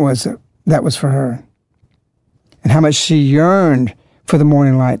dark night that was for her. And how much she yearned for the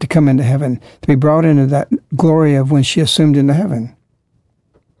morning light to come into heaven, to be brought into that glory of when she assumed into heaven.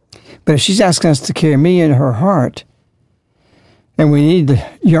 But if she's asking us to carry me in her heart, and we need to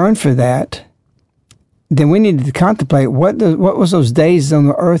yearn for that, then we need to contemplate what was those days on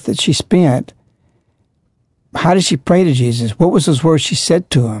the earth that she spent. How did she pray to Jesus? What was those words she said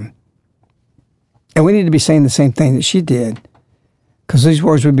to him? And we need to be saying the same thing that she did, because these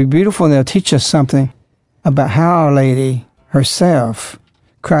words would be beautiful and they'll teach us something about how Our Lady herself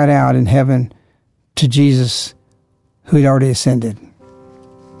cried out in heaven to Jesus, who had already ascended.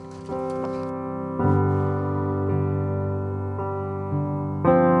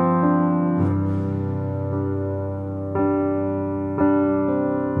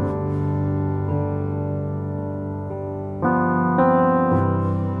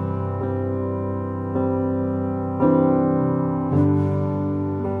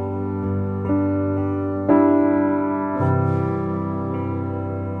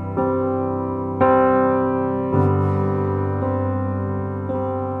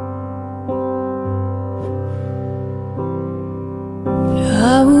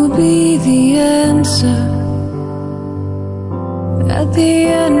 be the answer at the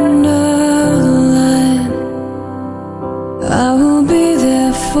end of the line. I will be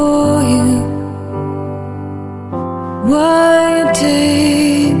there for you while you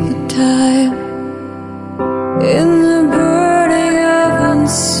take the time in the burning of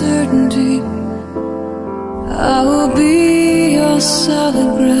uncertainty. I will be your solid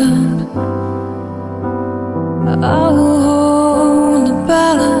ground. I will hold the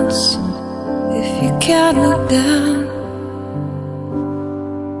balance if you can't look down.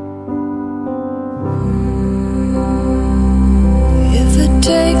 If it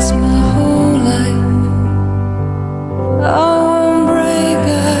takes my whole life, I won't break,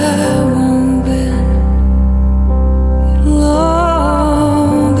 I won't bend. It'll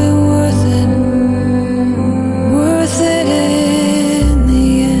all be worth it in the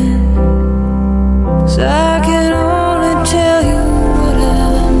end. 'Cause I can only tell you what I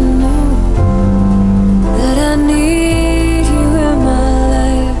know, that I need you in my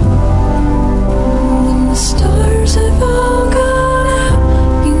life. When the stars have all gone out,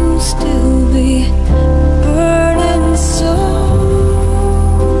 you'll still be burning so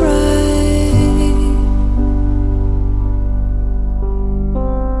bright.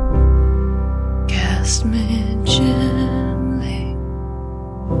 Cast me gently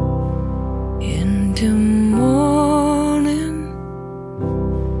into morning,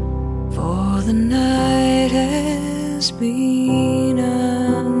 for the night has been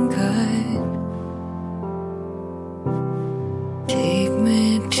unkind. Take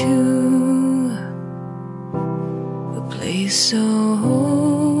me to a place so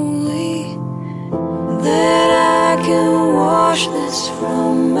holy that I can wash this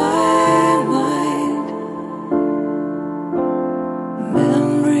from my mind.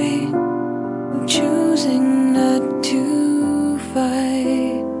 Memory of choosing not to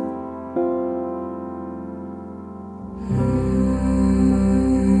fight.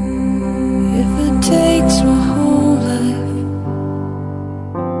 If it takes my whole life,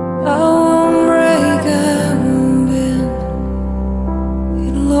 I won't break, I won't bend.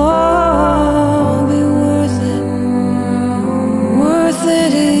 It'll all be worth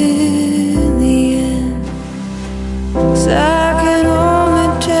it in the end. 'Cause I can only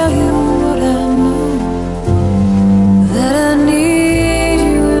tell you what I know, that I need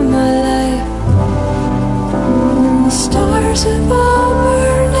you in my life. When the stars have all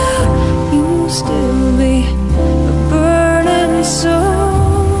burned out, you'll still be burning so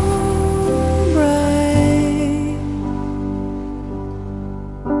bright.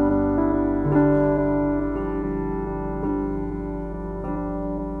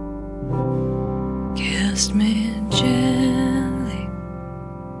 Cast me gently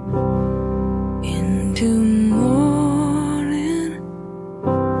into morning,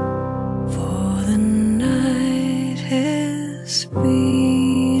 for the night has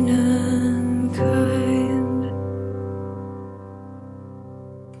been unkind.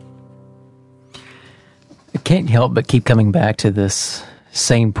 I can't help but keep coming back to this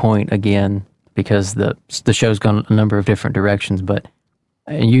same point again, because the show's gone a number of different directions. But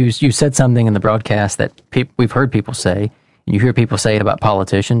you said something in the broadcast that we've heard people say. You hear people say it about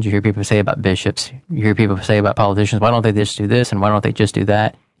politicians. You hear people say about bishops. You hear people say about politicians, why don't they just do this and why don't they just do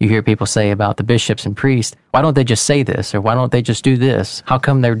that? You hear people say about the bishops and priests, why don't they just say this, or why don't they just do this? How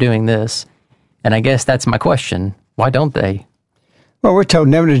come they're doing this? And I guess that's my question. Why don't they? Well, we're told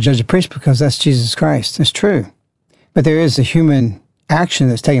never to judge a priest because that's Jesus Christ. That's true. But there is a human action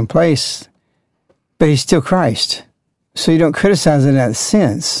that's taking place, but he's still Christ. So you don't criticize it in that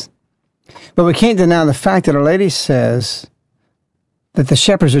sense. But we can't deny the fact that Our Lady says that the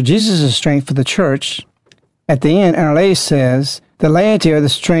shepherds are Jesus' strength for the church at the end. And Our Lady says the laity are the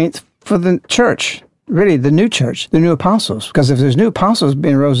strength for the church, really the new church, the new apostles. Because if there's new apostles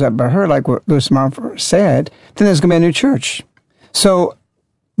being rose up by her, like what Louis Marfer said, then there's going to be a new church. So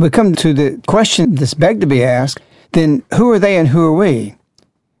we come to the question that's begged to be asked, then who are they and who are we?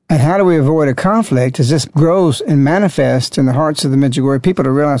 And how do we avoid a conflict as this grows and manifests in the hearts of the Medjugorje people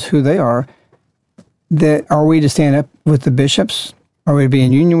to realize who they are? That are we to stand up with the bishops? Are we to be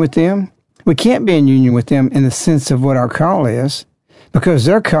in union with them? We can't be in union with them in the sense of what our call is, because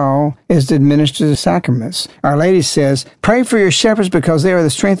their call is to administer the sacraments. Our Lady says, pray for your shepherds because they are the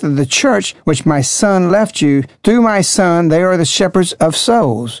strength of the church, which my Son left you. Through my Son, they are the shepherds of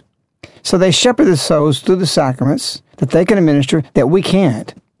souls. So they shepherd the souls through the sacraments that they can administer that we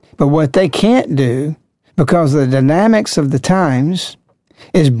can't. But what they can't do, because of the dynamics of the times,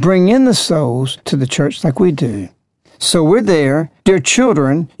 is bring in the souls to the church like we do. So we're there, dear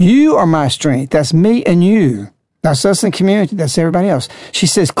children, you are my strength. That's me and you. That's us in community. That's everybody else. She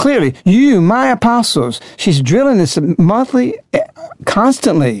says clearly, you, my apostles. She's drilling this monthly,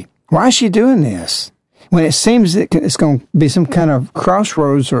 constantly. Why is she doing this? When it seems that it's going to be some kind of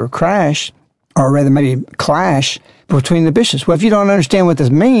crossroads or crash, or rather maybe clash between the bishops. Well, if you don't understand what this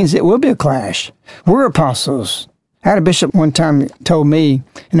means, it will be a clash. We're apostles. I had a bishop one time told me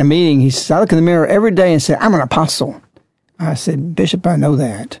in a meeting, he said, I look in the mirror every day and say, I'm an apostle. I said, Bishop, I know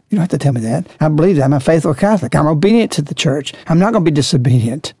that. You don't have to tell me that. I believe that. I'm a faithful Catholic. I'm obedient to the church. I'm not going to be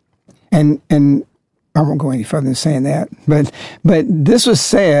disobedient. And I won't go any further than saying that. But this was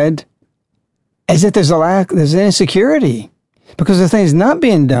said as if there's insecurity because the thing's not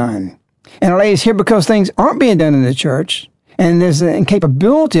being done. And our lady's here because things aren't being done in the church. And there's an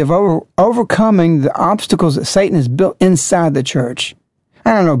incapability of overcoming the obstacles that Satan has built inside the church.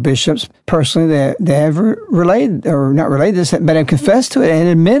 I don't know bishops personally that have relayed, or not relayed this, but have confessed to it and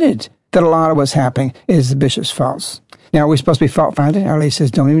admitted that a lot of what's happening is the bishop's faults. Now, are we supposed to be fault-finding? Our lady says,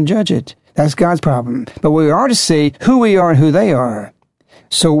 don't even judge it. That's God's problem. But we are to see who we are and who they are.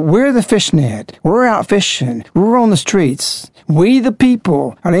 So we're the fishnet. We're out fishing. We're on the streets. We the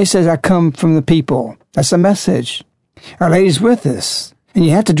people. Our lady says, I come from the people. That's the message. Our lady's with us. And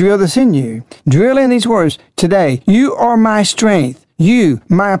you have to drill this in you. Drill in these words today. You are my strength. You,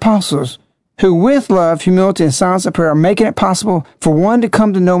 my apostles, who with love, humility, and silence of prayer are making it possible for one to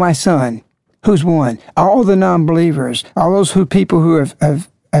come to know my son. Who's one? All the non-believers, all those people who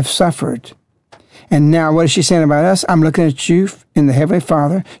have suffered. And now what is she saying about us? I'm looking at you in the Heavenly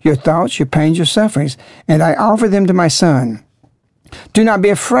Father, your thoughts, your pains, your sufferings, and I offer them to my son. Do not be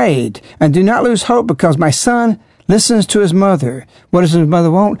afraid, and do not lose hope, because my son listens to his mother. What does his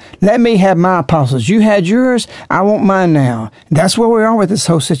mother want? Let me have my apostles. You had yours. I want mine now. That's where we are with this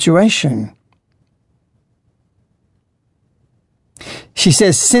whole situation. She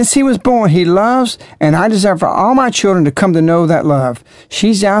says, since he was born, he loves, and I desire for all my children to come to know that love.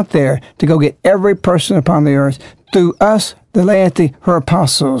 She's out there to go get every person upon the earth through us, the laity, her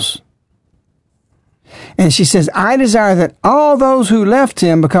apostles. And she says, I desire that all those who left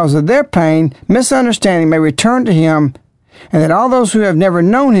him because of their pain, misunderstanding, may return to him, and that all those who have never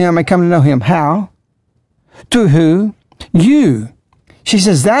known him may come to know him. How? To who? You. She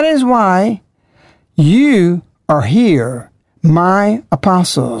says, that is why you are here, my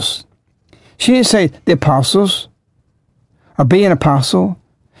apostles. She didn't say the apostles or be an apostle.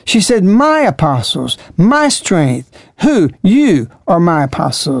 She said, my apostles, my strength. Who? You are my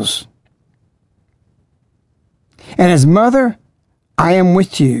apostles. And as mother, I am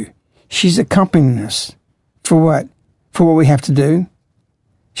with you. She's accompanying us. For what? For what we have to do.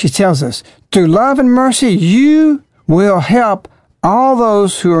 She tells us, through love and mercy, you will help all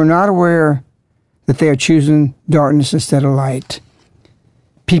those who are not aware that they are choosing darkness instead of light.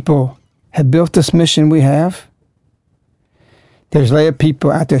 People have built this mission we have. There's a lot of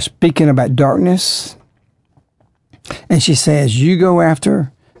people out there speaking about darkness. And she says, you go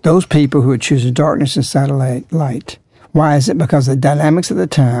after those people who are choosing darkness instead of light. Why is it? Because the dynamics of the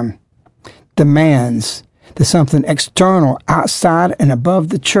time demands that something external, outside and above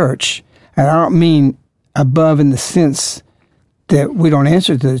the church, and I don't mean above in the sense that we don't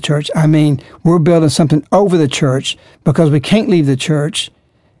answer to the church. I mean, we're building something over the church because we can't leave the church.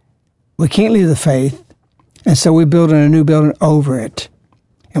 We can't leave the faith. And so we're building a new building over it.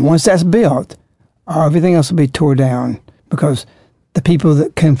 And once that's built, everything else will be torn down because the people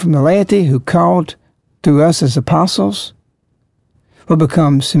that came from the laity who called through us as apostles will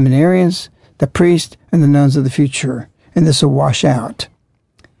become seminarians, the priests, and the nuns of the future. And this will wash out.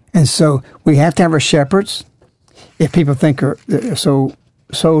 And so we have to have our shepherds. If people think they're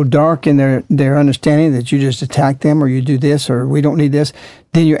so dark in their understanding that you just attack them or you do this or we don't need this,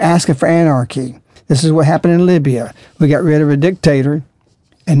 then you're asking for anarchy. This is what happened in Libya. We got rid of a dictator,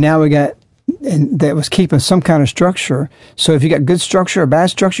 and now and that was keeping some kind of structure. So if you got good structure or bad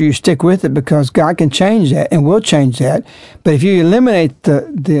structure, you stick with it because God can change that and will change that. But if you eliminate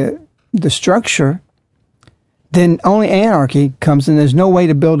the structure, then only anarchy comes, and there's no way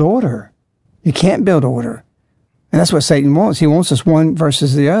to build order. You can't build order. And that's what Satan wants. He wants us one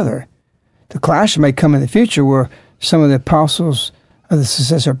versus the other. The clash may come in the future where some of the apostles of the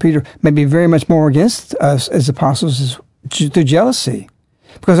successor of Peter may be very much more against us as apostles through jealousy.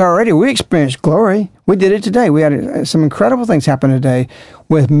 Because already we experienced glory. We did it today. We had some incredible things happen today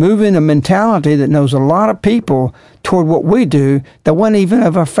with moving a mentality that knows a lot of people toward what we do that wasn't even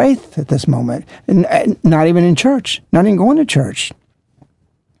of our faith at this moment. And not even in church. Not even going to church.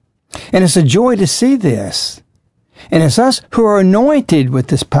 And it's a joy to see this. And it's us who are anointed with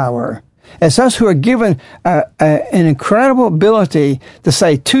this power. It's us who are given an incredible ability to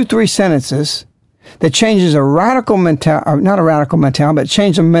say 2-3 sentences that changes a radical mentality, not a radical mentality, but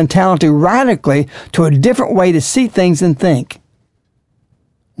change a mentality radically to a different way to see things and think.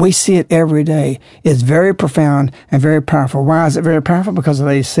 We see it every day. It's very profound and very powerful. Why is it very powerful? Because the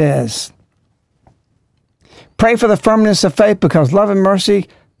lady says, pray for the firmness of faith, because love and mercy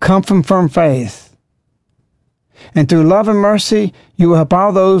come from firm faith. And through love and mercy, you will help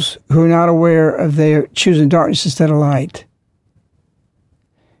all those who are not aware of their choosing darkness instead of light.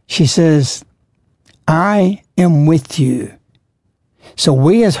 She says, I am with you. So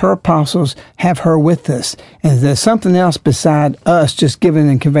we as her apostles have her with us. And if there's something else beside us just giving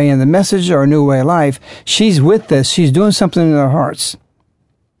and conveying the message or a new way of life, she's with us. She's doing something in our hearts.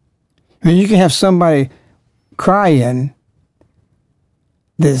 I mean, you can have somebody crying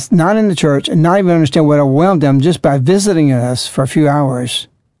that's not in the church and not even understand what overwhelmed them just by visiting us for a few hours.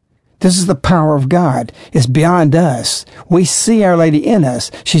 This is the power of God. It's beyond us. We see Our Lady in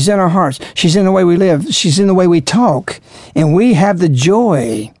us. She's in our hearts. She's in the way we live. She's in the way we talk. And we have the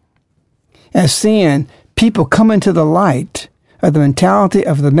joy of seeing people come into the light of the mentality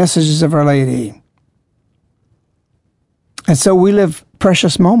of the messages of Our Lady. And so we live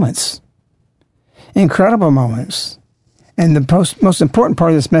precious moments, incredible moments. And the most important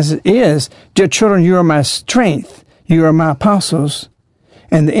part of this message is, dear children, you are my strength. You are my apostles.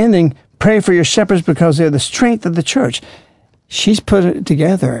 And the ending, pray for your shepherds because they're the strength of the church. She's put it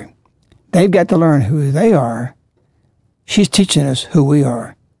together. They've got to learn who they are. She's teaching us who we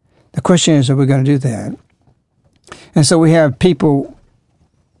are. The question is, are we going to do that? And so we have people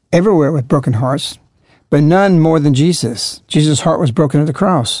everywhere with broken hearts, but none more than Jesus. Jesus' heart was broken at the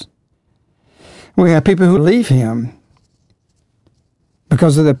cross. We have people who leave him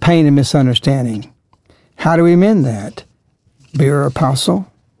because of the pain and misunderstanding. How do we mend that? Be your apostle.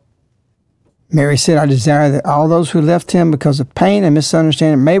 Mary said, I desire that all those who left him because of pain and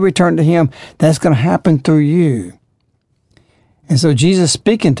misunderstanding may return to him. That's going to happen through you. And so Jesus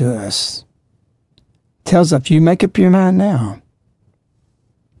speaking to us tells us, if you make up your mind now,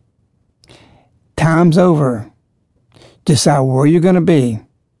 time's over. Decide where you're going to be.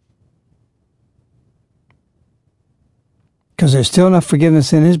 Because there's still enough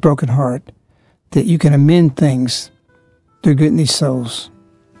forgiveness in his broken heart that you can amend things through getting these souls.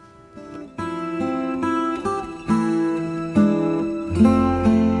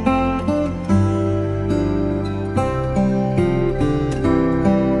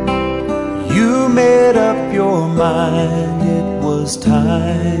 You made up your mind, it was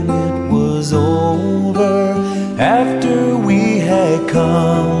time, it was over, after we had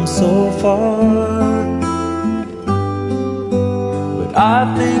come so far. But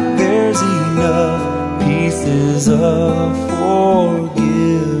I think there's enough pieces of forgiveness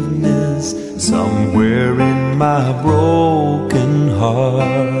somewhere in my broken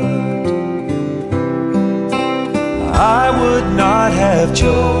heart. I would not have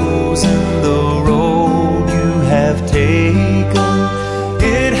chosen the road you have taken.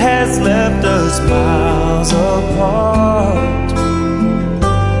 It has left us miles apart.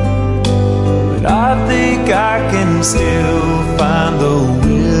 But I think I can still find the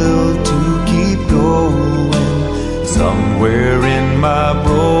will to keep going somewhere in my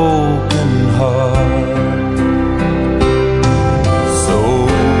broken heart. So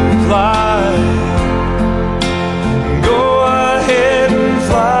fly, go ahead and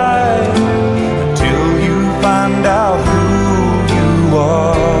fly until you find out who you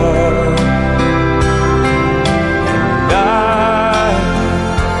are. And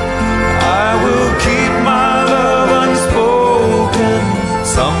I will keep my love unspoken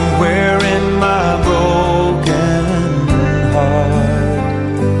somewhere in my broken heart.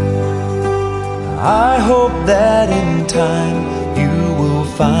 I hope that in time you will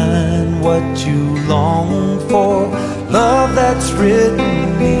find what you long for, love that's written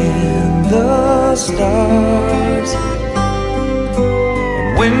in the stars.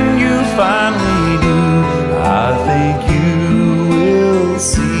 And when you finally do, I think you will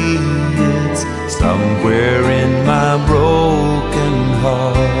see it's somewhere in my broken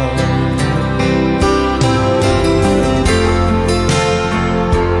heart.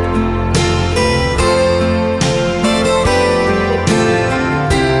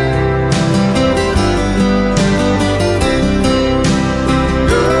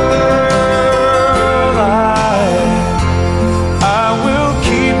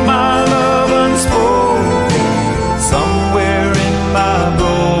 Some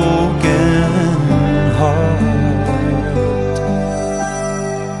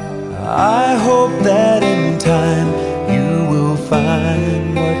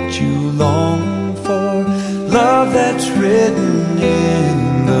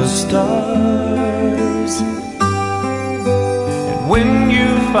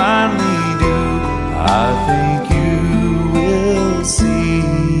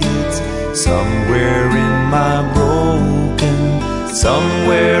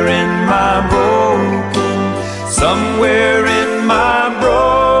somewhere in my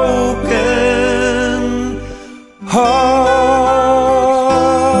broken heart.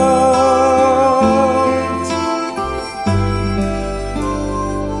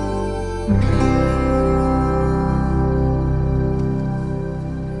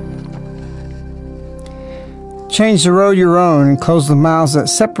 Change the road you're on and close the miles that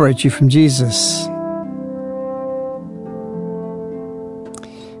separate you from Jesus.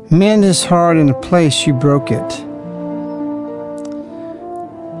 Mend his heart in the place you broke it.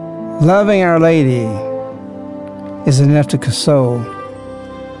 Loving Our Lady is enough to console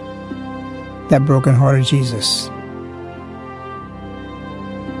that broken-hearted Jesus.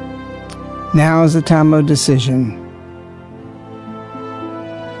 Now is the time of decision.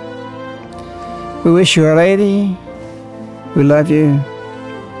 We wish you, Our Lady. We love you.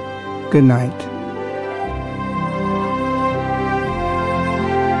 Good night.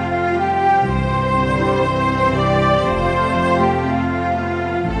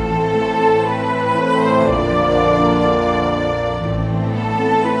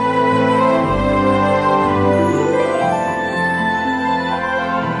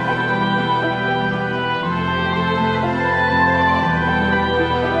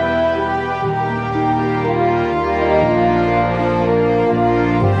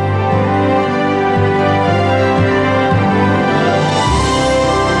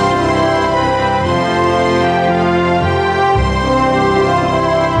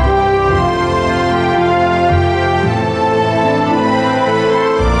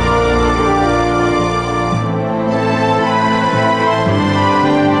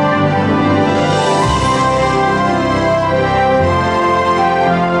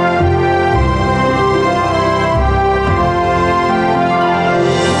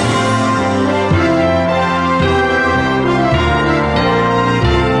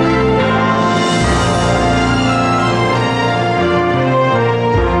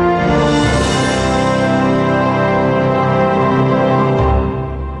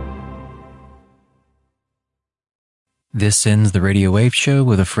 This ends the Radio Wave Show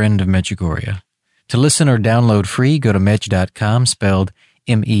with a Friend of Medjugorje. To listen or download free, go to mej.com, spelled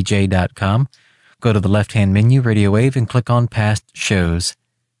MEJ.com. Go to the left-hand menu, Radio Wave, and click on Past Shows.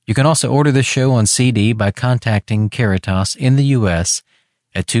 You can also order the show on CD by contacting Caritas in the U.S.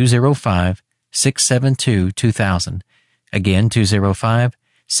 at 205-672-2000. Again,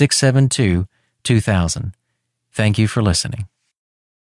 205-672-2000. Thank you for listening.